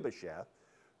Mephibosheth,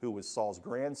 who was Saul's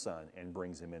grandson, and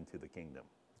brings him into the kingdom,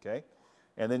 okay?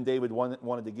 And then David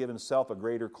wanted to give himself a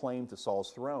greater claim to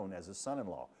Saul's throne as his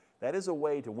son-in-law. That is a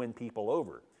way to win people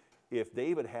over. If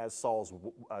David has Saul's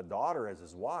daughter as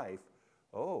his wife,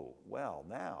 oh, well,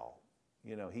 now,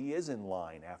 he is in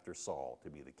line after Saul to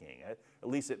be the king. At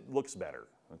least it looks better,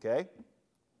 okay?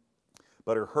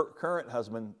 But her current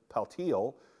husband,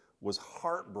 Paltiel, was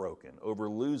heartbroken over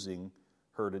losing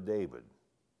her to David.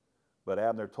 But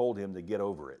Abner told him to get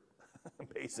over it.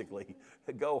 Basically,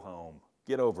 go home,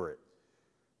 get over it.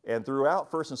 And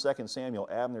throughout 1 and 2 Samuel,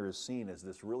 Abner is seen as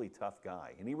this really tough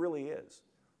guy, and he really is.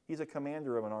 He's a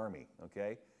commander of an army,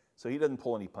 okay? So he doesn't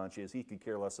pull any punches. He could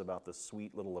care less about the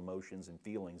sweet little emotions and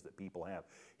feelings that people have.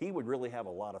 He would really have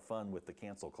a lot of fun with the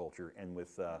cancel culture and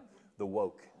with the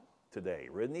woke today,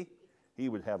 wouldn't he? He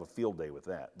would have a field day with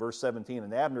that. Verse 17,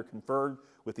 and Abner conferred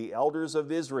with the elders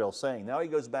of Israel, saying, now he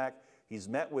goes back, he's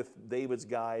met with David's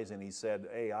guys, and he said,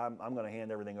 hey, I'm going to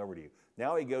hand everything over to you.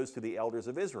 Now he goes to the elders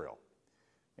of Israel.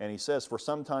 And he says, for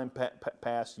some time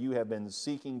past, you have been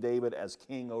seeking David as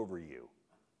king over you.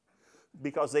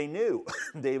 Because they knew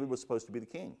David was supposed to be the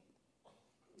king.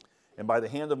 And by the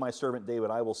hand of my servant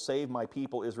David, I will save my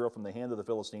people Israel from the hand of the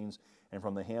Philistines and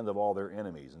from the hand of all their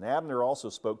enemies. And Abner also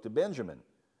spoke to Benjamin.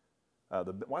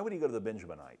 Why would he go to the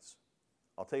Benjaminites?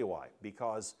 I'll tell you why.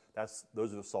 Because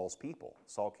those are Saul's people.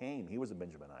 Saul came. He was a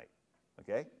Benjaminite.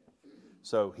 Okay?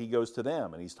 So he goes to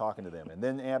them, and he's talking to them. And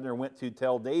then Abner went to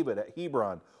tell David at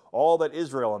Hebron all that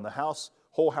Israel and the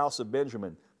whole house of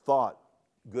Benjamin thought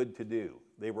good to do.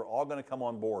 They were all going to come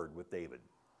on board with David.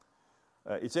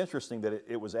 It's interesting that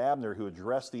it was Abner who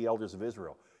addressed the elders of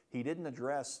Israel. He didn't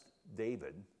address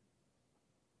David,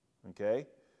 okay?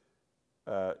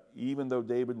 Even though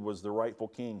David was the rightful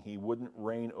king, he wouldn't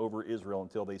reign over Israel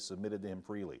until they submitted to him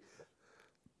freely.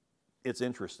 It's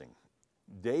interesting.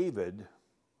 David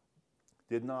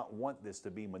did not want this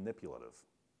to be manipulative.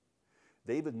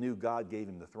 David knew God gave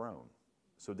him the throne.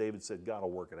 So David said, God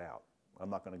will work it out.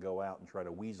 I'm not going to go out and try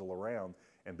to weasel around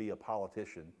and be a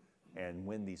politician and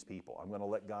win these people. I'm going to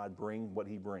let God bring what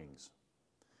he brings.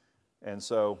 And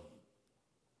so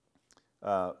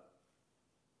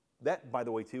that, by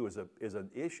the way, too, is an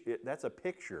issue. That's a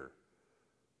picture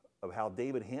of how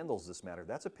David handles this matter.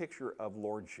 That's a picture of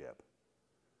lordship.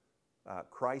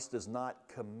 Christ does not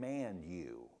command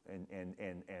you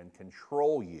and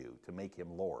control you to make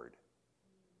him Lord,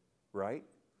 right?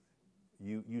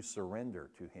 You surrender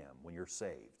to him when you're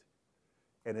saved.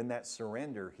 And in that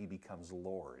surrender, he becomes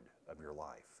Lord of your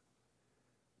life.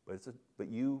 But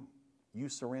you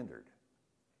surrendered.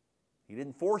 He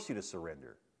didn't force you to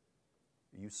surrender.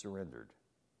 You surrendered.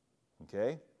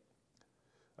 Okay?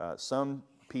 Some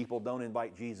people don't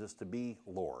invite Jesus to be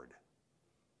Lord.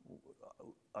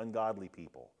 Ungodly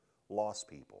people, lost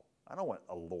people. I don't want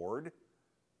a Lord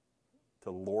to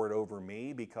lord over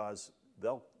me because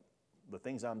the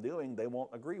things I'm doing, they won't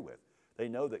agree with. They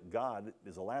know that God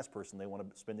is the last person they want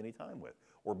to spend any time with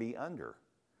or be under.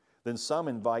 Then some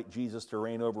invite Jesus to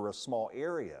reign over a small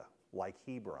area like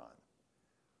Hebron.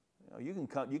 You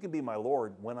can be my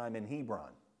Lord when I'm in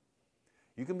Hebron.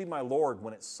 You can be my Lord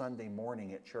when it's Sunday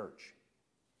morning at church.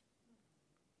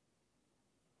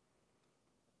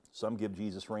 Some give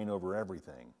Jesus reign over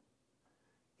everything.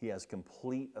 He has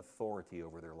complete authority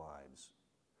over their lives.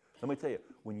 Let me tell you,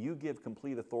 when you give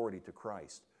complete authority to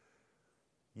Christ,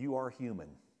 you are human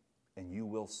and you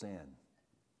will sin.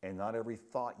 And not every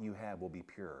thought you have will be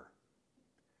pure.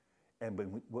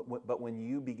 But when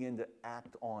you begin to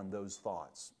act on those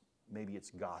thoughts, maybe it's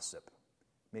gossip,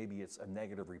 maybe it's a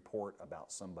negative report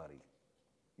about somebody,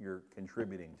 you're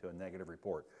contributing to a negative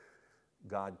report,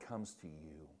 God comes to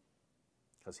you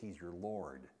because he's your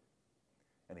Lord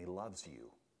and he loves you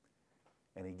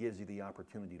and he gives you the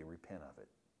opportunity to repent of it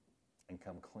and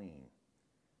come clean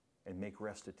and make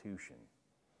restitution.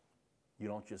 You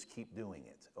don't just keep doing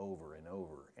it over and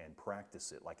over and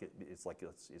practice it like it's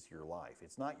your life.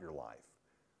 It's not your life.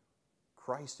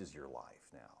 Christ is your life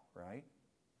now, right?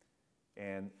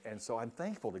 And so I'm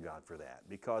thankful to God for that,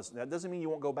 because that doesn't mean you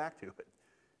won't go back to it.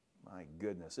 My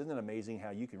goodness, isn't it amazing how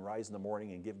you can rise in the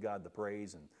morning and give God the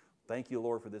praise and thank you,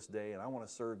 Lord, for this day, and I want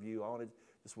to serve you. I want to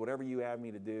just whatever you have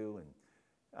me to do. And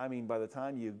I mean, by the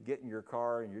time you get in your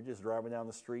car and you're just driving down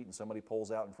the street and somebody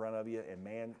pulls out in front of you, and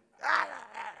man,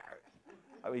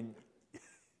 I mean,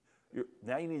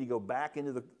 now you need to go back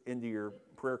into your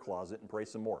prayer closet and pray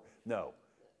some more. No,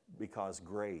 because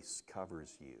grace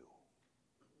covers you.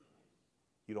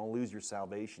 You don't lose your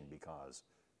salvation because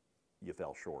you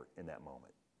fell short in that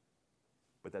moment.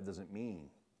 But that doesn't mean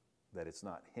that it's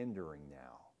not hindering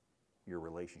now your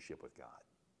relationship with God.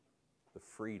 The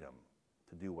freedom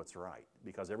to do what's right.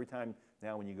 Because every time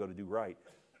now when you go to do right,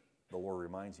 the Lord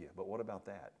reminds you, but what about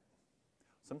that?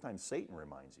 Sometimes Satan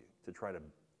reminds you to try to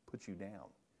put you down.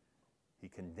 He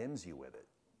condemns you with it.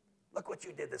 Look what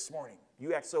you did this morning.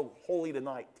 You act so holy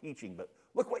tonight teaching, but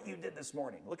look what you did this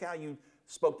morning. Look how you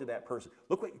spoke to that person.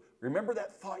 Remember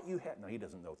that thought you had? No, he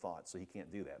doesn't know thoughts, so he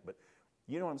can't do that. But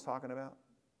you know what I'm talking about?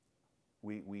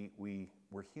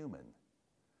 We're human.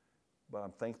 But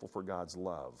I'm thankful for God's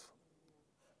love.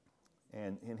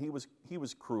 And he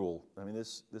was cruel. I mean,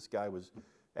 this guy was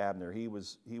Abner. He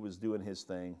was doing his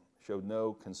thing. Showed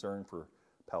no concern for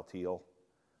Paltiel.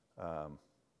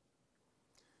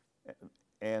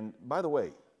 And by the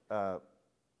way,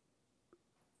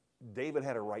 David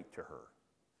had a right to her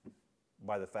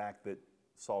by the fact that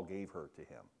Saul gave her to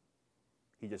him.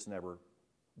 He just never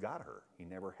got her. He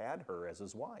never had her as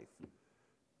his wife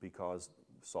because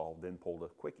Saul then pulled a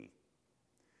quickie.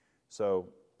 So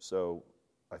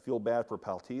I feel bad for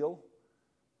Paltiel,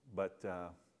 but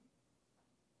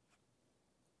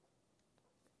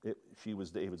she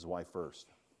was David's wife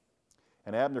first.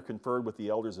 And Abner conferred with the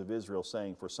elders of Israel,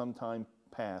 saying, for some time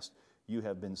past you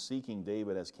have been seeking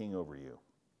David as king over you.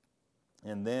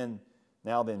 And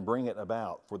now then bring it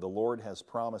about, for the Lord has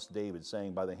promised David,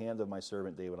 saying, by the hand of my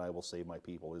servant David I will save my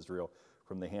people Israel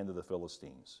from the hand of the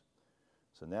Philistines.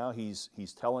 So now he's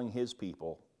telling his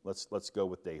people, let's go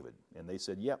with David. And they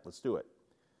said, yep, let's do it.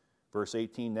 Verse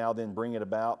 18, now then bring it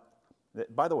about.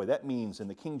 By the way, that means, in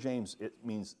the King James, it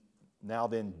means, now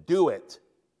then do it.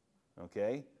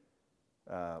 Okay?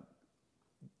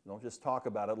 Don't just talk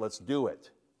about it, let's do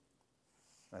it.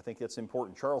 I think that's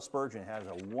important. Charles Spurgeon has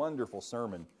a wonderful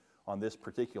sermon on this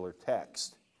particular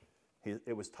text.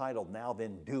 It was titled, Now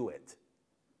Then Do It.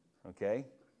 Okay?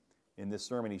 In this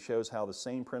sermon, he shows how the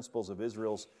same principles of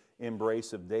Israel's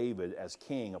embrace of David as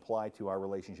king apply to our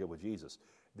relationship with Jesus.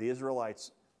 The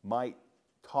Israelites might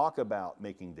talk about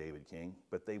making David king,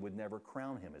 but they would never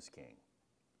crown him as king.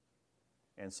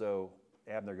 And so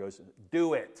Abner goes,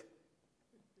 do it.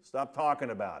 Stop talking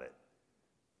about it.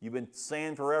 You've been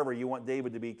saying forever you want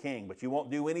David to be king, but you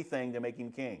won't do anything to make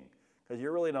him king. Because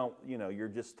you really don't, you're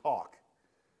just talk.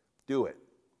 Do it.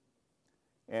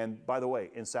 And by the way,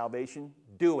 in salvation,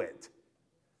 do it.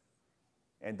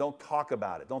 And don't talk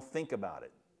about it. Don't think about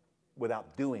it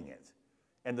without doing it.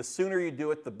 And the sooner you do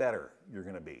it, the better you're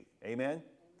going to be. Amen?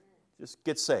 Just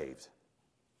get saved.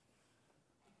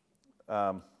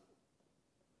 You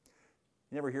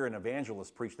never hear an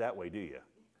evangelist preach that way, do you?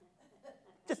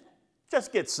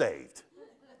 Just get saved.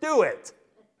 Do it.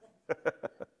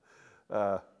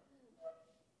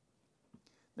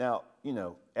 Now,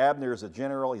 Abner is a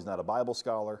general. He's not a Bible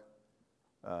scholar.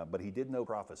 But he did know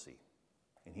prophecy.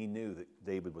 And he knew that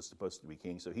David was supposed to be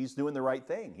king. So he's doing the right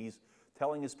thing. He's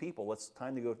telling his people, it's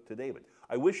time to go to David.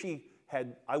 I wish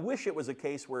it was a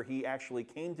case where he actually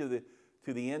came to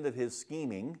the end of his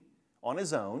scheming on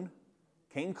his own,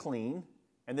 came clean,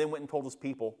 and then went and told his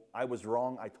people, I was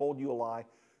wrong. I told you a lie.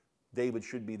 David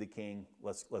should be the king.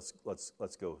 Let's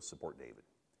go support David.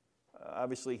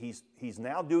 Obviously, he's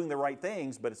now doing the right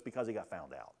things, but it's because he got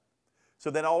found out.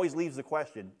 So that always leaves the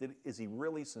question, is he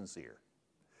really sincere?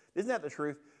 Isn't that the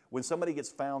truth? When somebody gets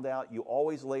found out,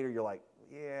 you're like,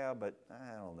 yeah, but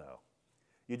I don't know.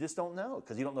 You just don't know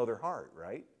because you don't know their heart,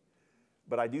 right?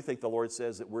 But I do think the Lord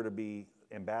says that we're to be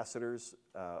ambassadors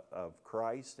of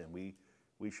Christ, and we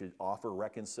should offer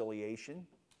reconciliation.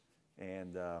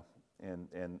 And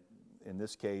in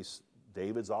this case,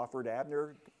 David's offered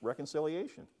Abner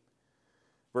reconciliation.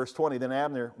 Verse 20, then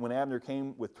when Abner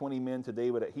came with 20 men to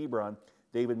David at Hebron,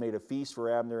 David made a feast for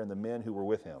Abner and the men who were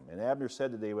with him. And Abner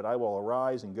said to David, I will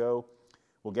arise and go,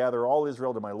 will gather all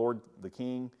Israel to my lord the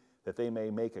king, that they may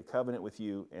make a covenant with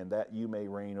you, and that you may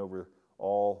reign over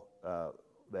all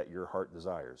that your heart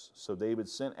desires. So David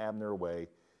sent Abner away,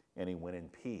 and he went in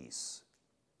peace.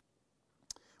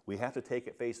 We have to take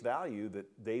at face value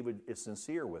that David is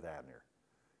sincere with Abner,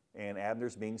 and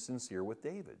Abner's being sincere with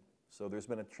David. So there's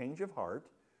been a change of heart,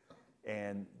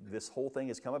 and this whole thing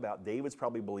has come about. David's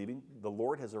probably believing the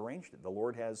Lord has arranged it. The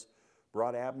Lord has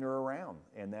brought Abner around,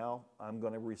 and now I'm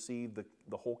going to receive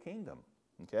the whole kingdom.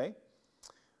 Okay?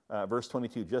 Verse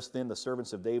 22, just then the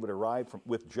servants of David arrived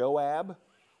with Joab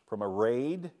from a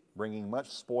raid, bringing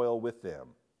much spoil with them.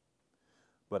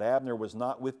 But Abner was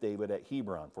not with David at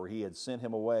Hebron, for he had sent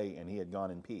him away, and he had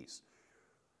gone in peace.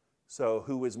 So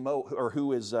who is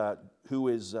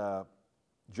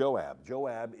Joab?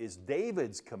 Joab is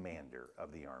David's commander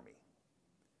of the army.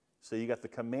 So you got the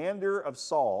commander of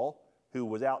Saul, who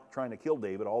was out trying to kill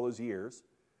David all those years,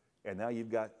 and now you've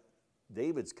got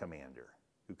David's commander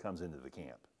who comes into the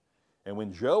camp. And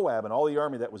when Joab and all the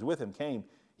army that was with him came,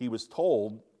 he was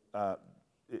told,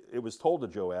 it was told to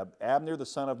Joab, Abner the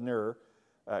son of Ner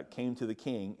came to the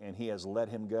king, and he has let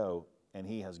him go, and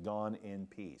he has gone in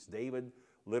peace. David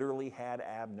literally had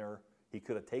Abner. He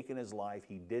could have taken his life.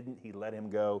 He didn't. He let him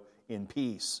go in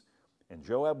peace. And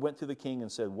Joab went to the king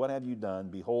and said, what have you done?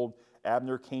 Behold,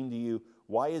 Abner came to you.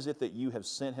 Why is it that you have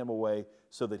sent him away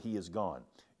so that he is gone?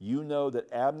 You know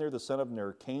that Abner the son of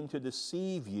Ner came to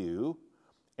deceive you,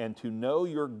 and to know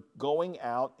you're going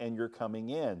out and you're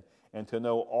coming in, and to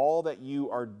know all that you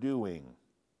are doing.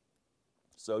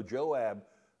 So Joab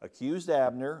accused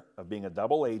Abner of being a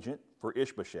double agent for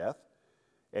Ishbosheth,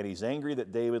 and he's angry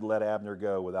that David let Abner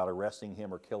go without arresting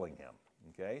him or killing him.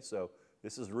 Okay, so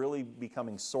this is really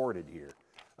becoming sordid here.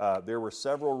 There were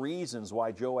several reasons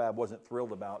why Joab wasn't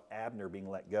thrilled about Abner being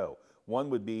let go.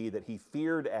 One would be that he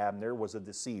feared Abner was a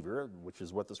deceiver, which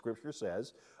is what the scripture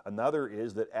says. Another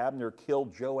is that Abner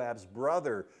killed Joab's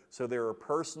brother, so there are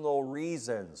personal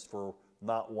reasons for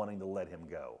not wanting to let him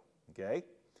go. Okay?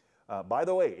 By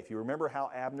the way, if you remember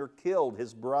how Abner killed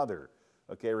his brother,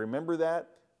 okay, remember that?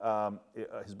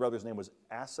 His brother's name was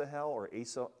Asahel or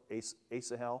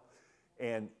Asahel,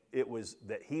 and it was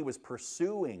that he was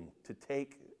pursuing to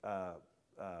take, who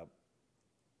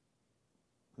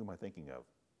am I thinking of?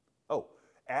 Oh,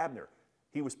 Abner.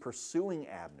 He was pursuing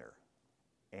Abner,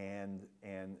 and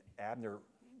Abner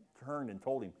turned and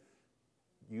told him,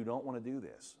 you don't want to do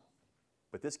this.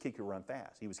 But this kid could run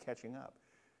fast. He was catching up.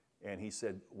 And he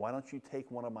said, why don't you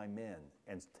take one of my men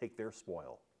and take their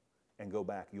spoil and go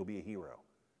back? You'll be a hero.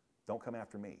 Don't come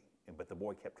after me. But the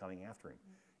boy kept coming after him.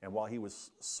 And while he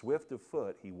was swift of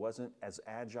foot, he wasn't as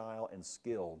agile and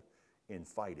skilled in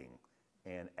fighting.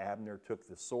 And Abner took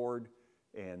the sword,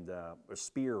 and a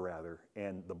spear rather,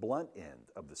 and the blunt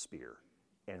end of the spear,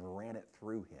 and ran it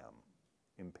through him,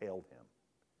 impaled him,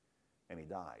 and he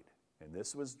died. And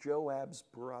this was Joab's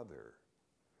brother.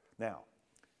 Now,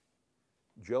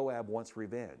 Joab wants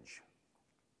revenge.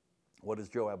 What does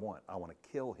Joab want? I want to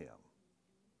kill him,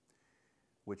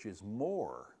 which is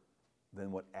more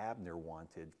than what Abner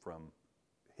wanted from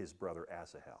his brother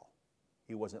Asahel.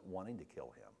 He wasn't wanting to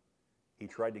kill him. He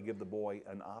tried to give the boy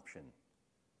an option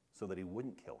so that he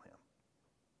wouldn't kill him.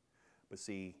 But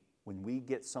see, when we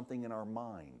get something in our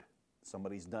mind,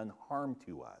 somebody's done harm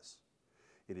to us,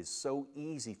 it is so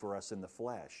easy for us in the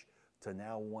flesh to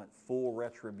now want full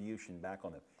retribution back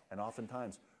on them. And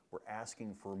oftentimes, we're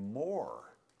asking for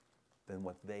more than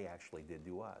what they actually did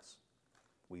to us.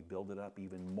 We build it up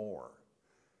even more.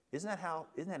 Isn't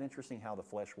that interesting how the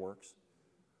flesh works?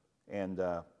 And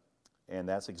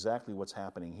that's exactly what's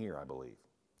happening here, I believe.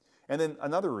 And then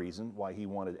another reason why he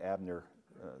wanted Abner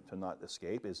to not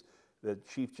escape is the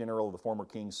chief general of the former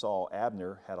king Saul,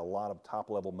 Abner, had a lot of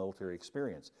top-level military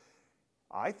experience.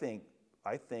 I think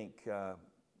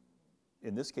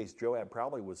in this case, Joab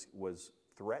probably was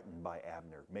threatened by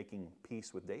Abner making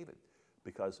peace with David,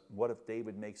 because what if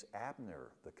David makes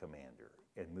Abner the commander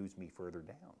and moves me further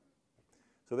down?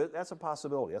 So that's a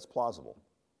possibility. That's plausible.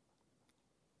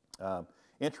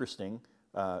 Interesting.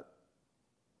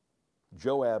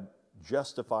 Joab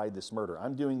justified this murder.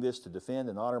 I'm doing this to defend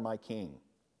and honor my king.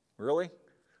 Really?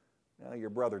 No, your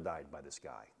brother died by this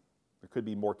guy. There could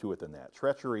be more to it than that.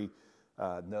 Treachery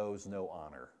knows no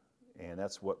honor. And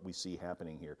that's what we see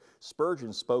happening here.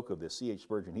 Spurgeon spoke of this, C.H.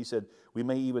 Spurgeon. He said, we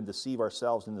may even deceive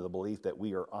ourselves into the belief that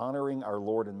we are honoring our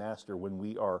Lord and Master when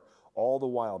we are all the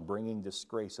while bringing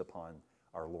disgrace upon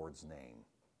our Lord's name.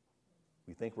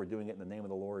 We think we're doing it in the name of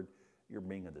the Lord, you're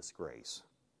being a disgrace.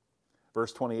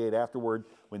 Verse 28, afterward,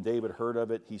 when David heard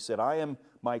of it, he said, I and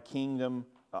my kingdom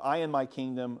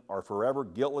are forever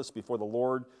guiltless before the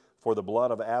Lord for the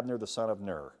blood of Abner the son of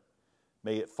Ner.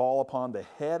 May it fall upon the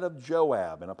head of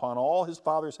Joab and upon all his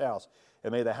father's house,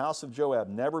 and may the house of Joab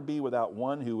never be without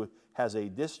one who has a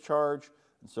discharge,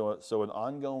 so an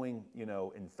ongoing,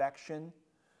 infection,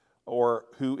 or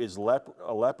who is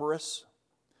leprous,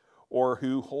 or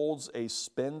who holds a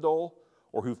spindle,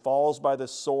 or who falls by the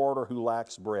sword, or who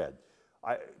lacks bread.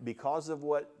 Because of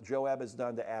what Joab has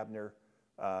done to Abner,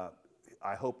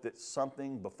 I hope that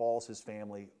something befalls his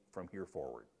family from here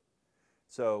forward.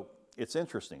 So it's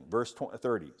interesting. Verse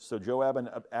 30. So Joab and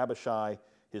Abishai,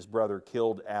 his brother,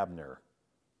 killed Abner.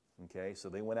 Okay, so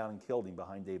they went out and killed him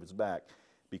behind David's back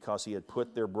because he had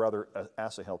put their brother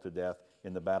Asahel to death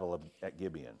in the battle at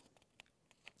Gibeon.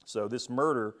 So this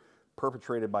murder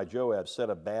perpetrated by Joab set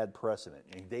a bad precedent.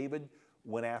 And David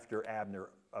went after Abner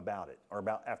about it, or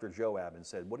after Joab, and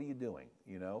said, what are you doing?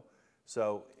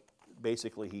 So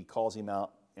basically he calls him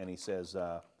out and he says,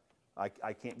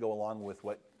 I can't go along with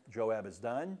what Joab has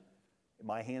done.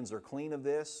 My hands are clean of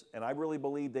this. And I really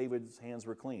believe David's hands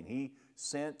were clean. He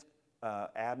sent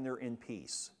Abner in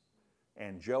peace,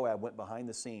 and Joab went behind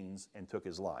the scenes and took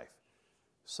his life.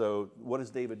 So what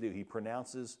does David do? He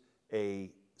pronounces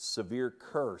a severe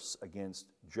curse against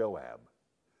Joab.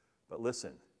 But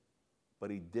listen, but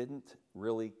he didn't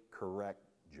really correct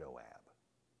Joab.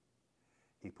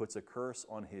 He puts a curse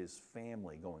on his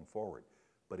family going forward,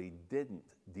 but he didn't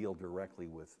deal directly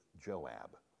with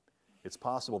Joab. It's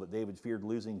possible that David feared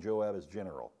losing Joab as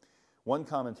general. One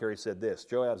commentary said this: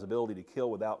 Joab's ability to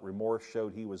kill without remorse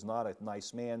showed he was not a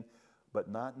nice man, but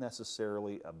not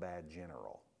necessarily a bad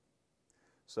general.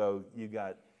 So you've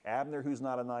got Abner, who's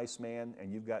not a nice man,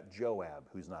 and you've got Joab,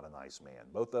 who's not a nice man.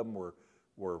 Both of them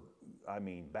were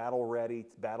battle-ready,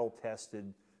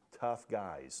 battle-tested, tough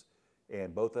guys.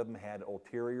 And both of them had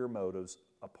ulterior motives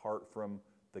apart from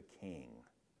the king.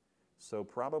 So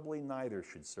probably neither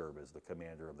should serve as the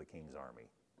commander of the king's army.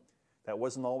 That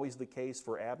wasn't always the case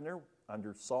for Abner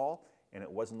under Saul, and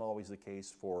it wasn't always the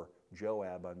case for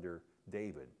Joab under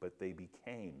David. But they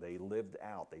lived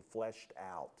out, they fleshed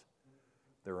out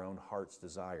their own heart's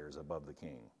desires above the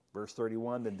king. Verse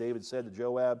 31, then David said to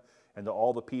Joab and to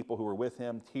all the people who were with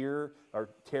him, tear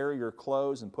your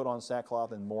clothes and put on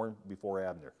sackcloth and mourn before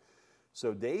Abner.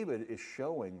 So David is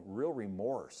showing real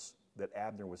remorse that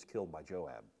Abner was killed by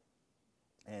Joab.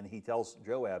 And he tells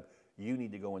Joab, you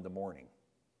need to go into mourning.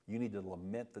 You need to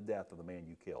lament the death of the man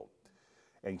you killed.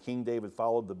 And King David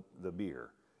followed the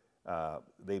bier.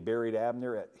 They buried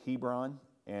Abner at Hebron,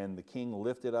 and the king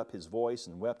lifted up his voice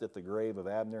and wept at the grave of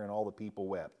Abner, and all the people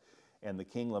wept. And the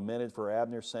king lamented for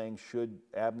Abner, saying, should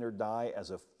Abner die as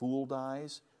a fool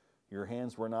dies? Your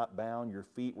hands were not bound, your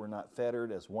feet were not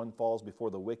fettered. As one falls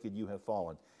before the wicked, you have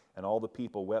fallen. And all the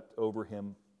people wept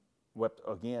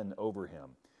again over him.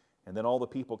 And then all the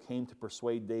people came to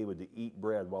persuade David to eat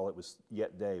bread while it was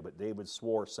yet day. But David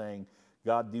swore, saying,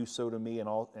 God do so to me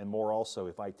and more also,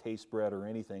 if I taste bread or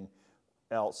anything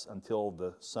else until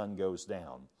the sun goes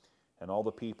down. And all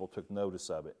the people took notice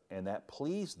of it. And that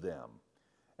pleased them,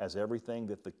 as everything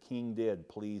that the king did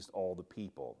pleased all the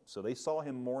people. So they saw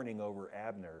him mourning over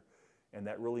Abner, and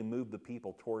that really moved the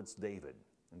people towards David.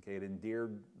 Okay, it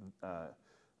endeared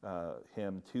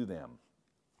him to them.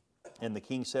 And the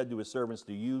king said to his servants,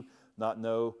 do you not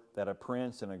know that a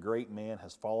prince and a great man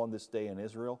has fallen this day in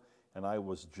Israel? And I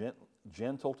was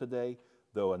gentle today,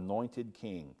 though anointed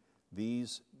king.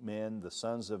 These men, the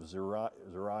sons of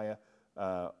Zeruiah,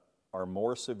 are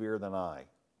more severe than I.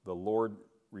 The Lord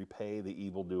repay the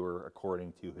evildoer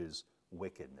according to his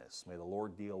wickedness. May the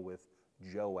Lord deal with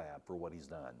Joab for what he's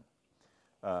done.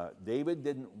 David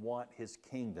didn't want his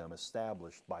kingdom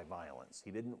established by violence.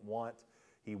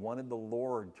 He wanted the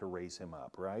Lord to raise him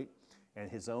up, right? And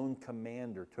his own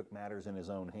commander took matters in his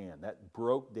own hand. That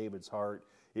broke David's heart.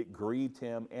 It grieved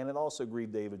him, and it also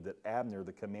grieved David that Abner,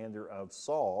 the commander of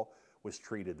Saul, was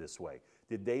treated this way.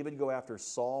 Did David go after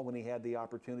Saul when he had the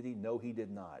opportunity? No, he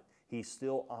did not. He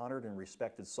still honored and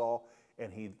respected Saul,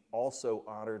 and he also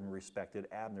honored and respected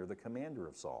Abner, the commander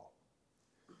of Saul.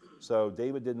 So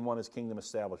David didn't want his kingdom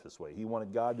established this way. He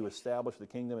wanted God to establish the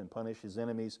kingdom and punish his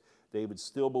enemies. David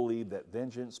still believed that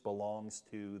vengeance belongs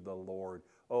to the Lord.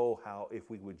 Oh, how if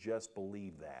we would just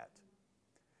believe that.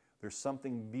 There's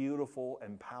something beautiful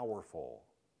and powerful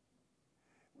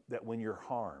that when you're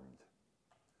harmed,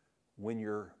 when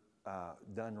you're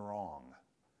done wrong,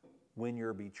 when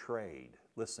you're betrayed,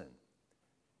 listen,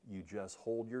 you just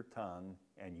hold your tongue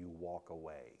and you walk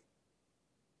away.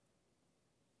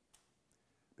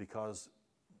 Because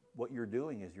what you're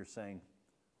doing is you're saying,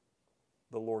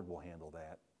 the Lord will handle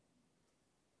that.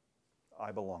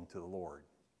 I belong to the Lord.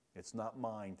 It's not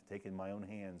mine to take in my own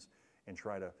hands and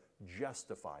try to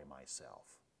justify myself.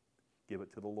 Give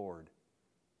it to the Lord.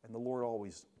 And the Lord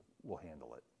always will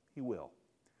handle it. He will.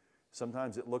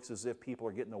 Sometimes it looks as if people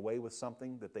are getting away with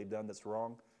something that they've done that's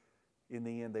wrong. In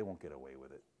the end, they won't get away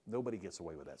with it. Nobody gets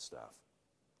away with that stuff.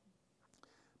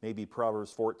 Maybe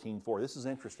Proverbs 14:4. This is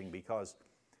interesting because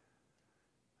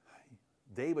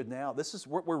David now, this is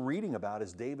what we're reading about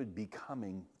is David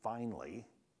becoming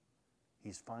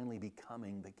he's finally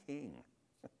becoming the king.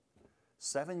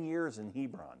 7 years in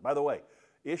Hebron. By the way,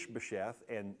 Ishbosheth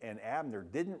and Abner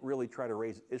didn't really try to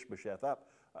raise Ishbosheth up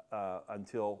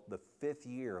until the 5th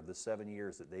year of the 7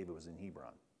 years that David was in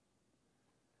Hebron.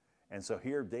 And so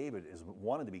here David is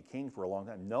wanted to be king for a long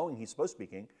time, knowing he's supposed to be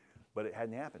king, but it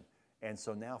hadn't happened. And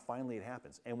so now finally it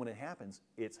happens. And when it happens,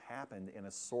 it's happened in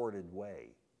a sordid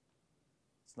way.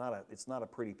 It's not a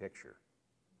pretty picture.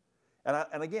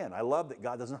 And again, I love that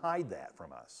God doesn't hide that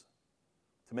from us.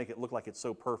 to make it look like it's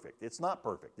so perfect. It's not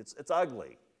perfect. It's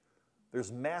ugly.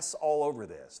 There's mess all over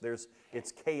this.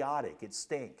 It's chaotic. It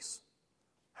stinks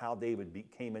how David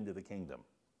came into the kingdom.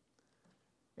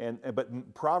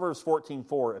 But Proverbs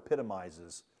 14:4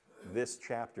 epitomizes this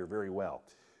chapter very well.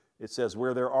 It says,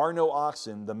 where there are no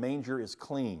oxen, the manger is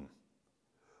clean,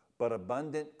 but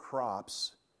abundant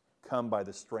crops come by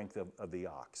the strength of the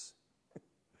ox.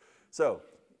 So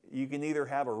you can either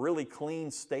have a really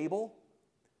clean stable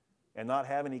and not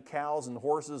have any cows and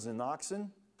horses and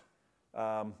oxen,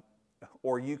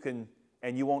 or you can,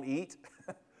 and you won't eat,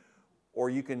 or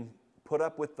you can put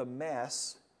up with the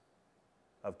mess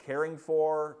of caring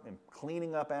for and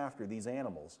cleaning up after these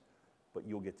animals, but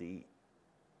you'll get to eat.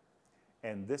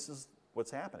 And this is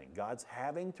what's happening. God's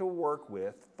having to work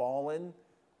with fallen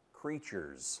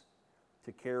creatures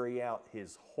to carry out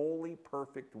his holy,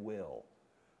 perfect will.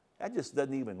 That just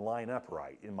doesn't even line up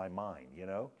right in my mind, you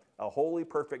know? A holy,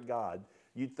 perfect God,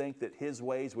 you'd think that his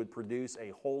ways would produce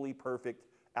a holy, perfect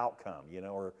outcome, you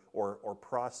know, or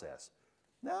process.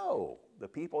 No, the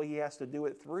people he has to do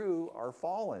it through are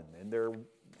fallen, and their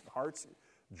hearts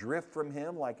drift from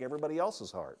him like everybody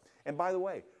else's heart. And by the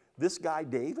way, this guy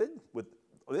David,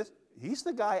 he's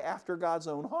the guy after God's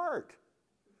own heart.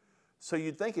 So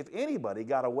you'd think if anybody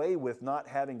got away with not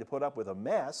having to put up with a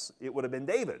mess, it would have been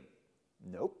David.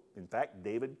 Nope. In fact,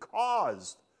 David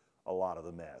caused a lot of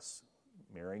the mess,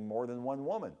 marrying more than one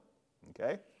woman.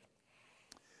 Okay?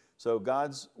 So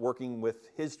God's working with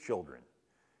his children,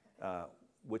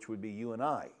 which would be you and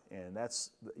I. And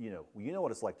that's, you know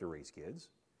what it's like to raise kids.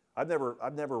 I've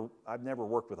never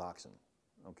worked with oxen.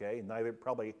 Okay? Neither,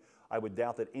 probably, I would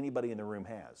doubt that anybody in the room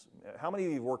has. How many of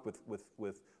you have worked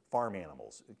with farm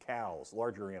animals, cows,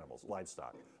 larger animals,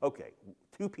 livestock? Okay,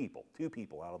 two people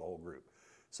out of the whole group.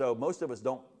 So most of us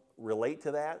don't relate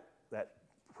to that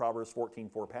Proverbs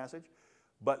 14:4 passage,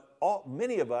 but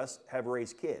many of us have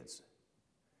raised kids.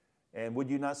 And would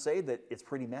you not say that it's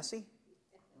pretty messy?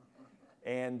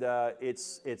 And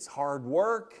it's hard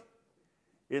work,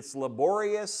 it's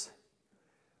laborious,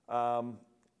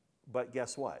 but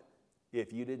guess what?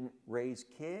 If you didn't raise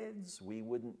kids, we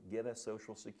wouldn't get a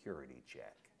Social Security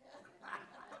check.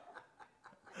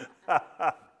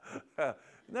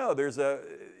 No,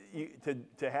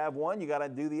 to have one, you got to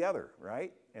do the other,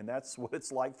 right? And that's what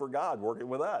it's like for God working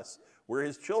with us. We're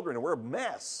his children, and we're a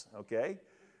mess, okay?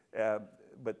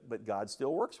 But God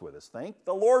still works with us. Thank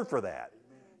the Lord for that.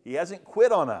 He hasn't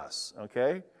quit on us,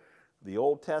 okay? The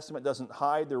Old Testament doesn't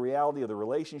hide the reality of the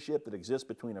relationship that exists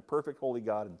between a perfect holy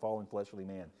God and fallen fleshly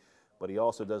man, but he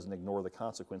also doesn't ignore the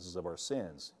consequences of our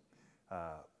sins.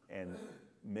 And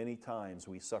many times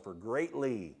we suffer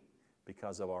greatly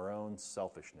because of our own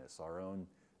selfishness, our own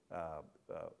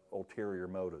ulterior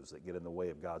motives that get in the way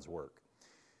of God's work.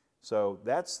 So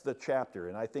that's the chapter,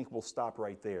 and I think we'll stop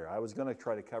right there. I was going to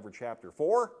try to cover chapter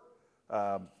 4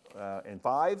 and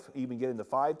 5, even get into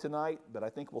 5 tonight, but I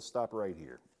think we'll stop right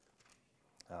here.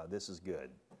 This is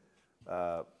good.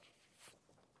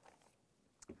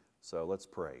 So let's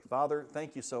pray. Father,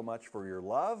 thank you so much for your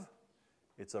love.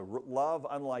 It's a love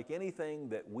unlike anything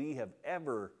that we have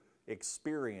ever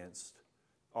experienced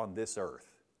on this earth.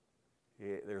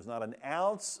 There's not an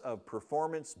ounce of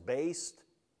performance-based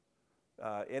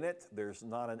in it. There's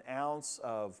not an ounce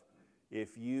of,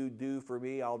 if you do for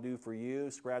me, I'll do for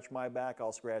you. Scratch my back,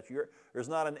 I'll scratch yours. There's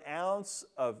not an ounce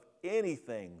of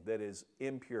anything that is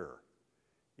impure.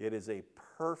 It is a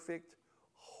perfect,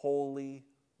 holy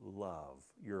love,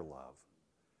 your love.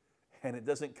 And it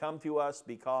doesn't come to us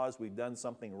because we've done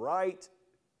something right,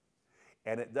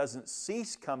 and it doesn't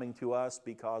cease coming to us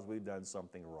because we've done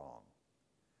something wrong.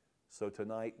 So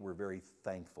tonight we're very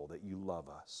thankful that you love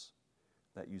us,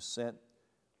 that you sent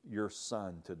your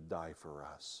Son to die for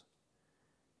us.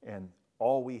 And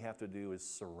all we have to do is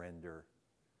surrender.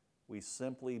 We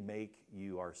simply make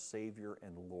you our Savior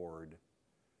and Lord,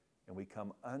 and we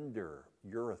come under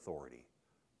your authority,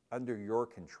 under your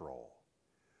control.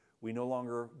 We no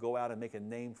longer go out and make a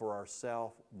name for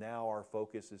ourselves. Now our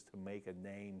focus is to make a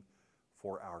name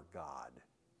for our God.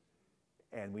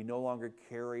 And we no longer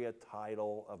carry a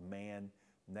title of man.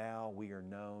 Now we are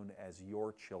known as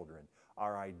your children.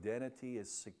 Our identity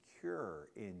is secure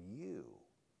in you,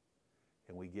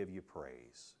 and we give you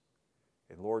praise.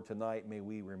 And Lord, tonight may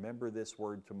we remember this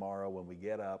word tomorrow when we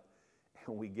get up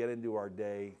and we get into our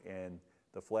day and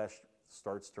the flesh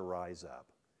starts to rise up.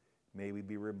 May we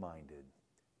be reminded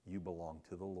you belong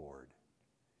to the Lord.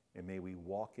 And may we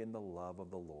walk in the love of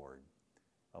the Lord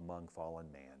among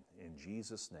fallen man. In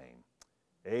Jesus' name,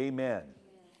 amen.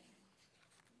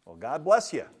 Well, God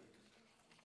bless you.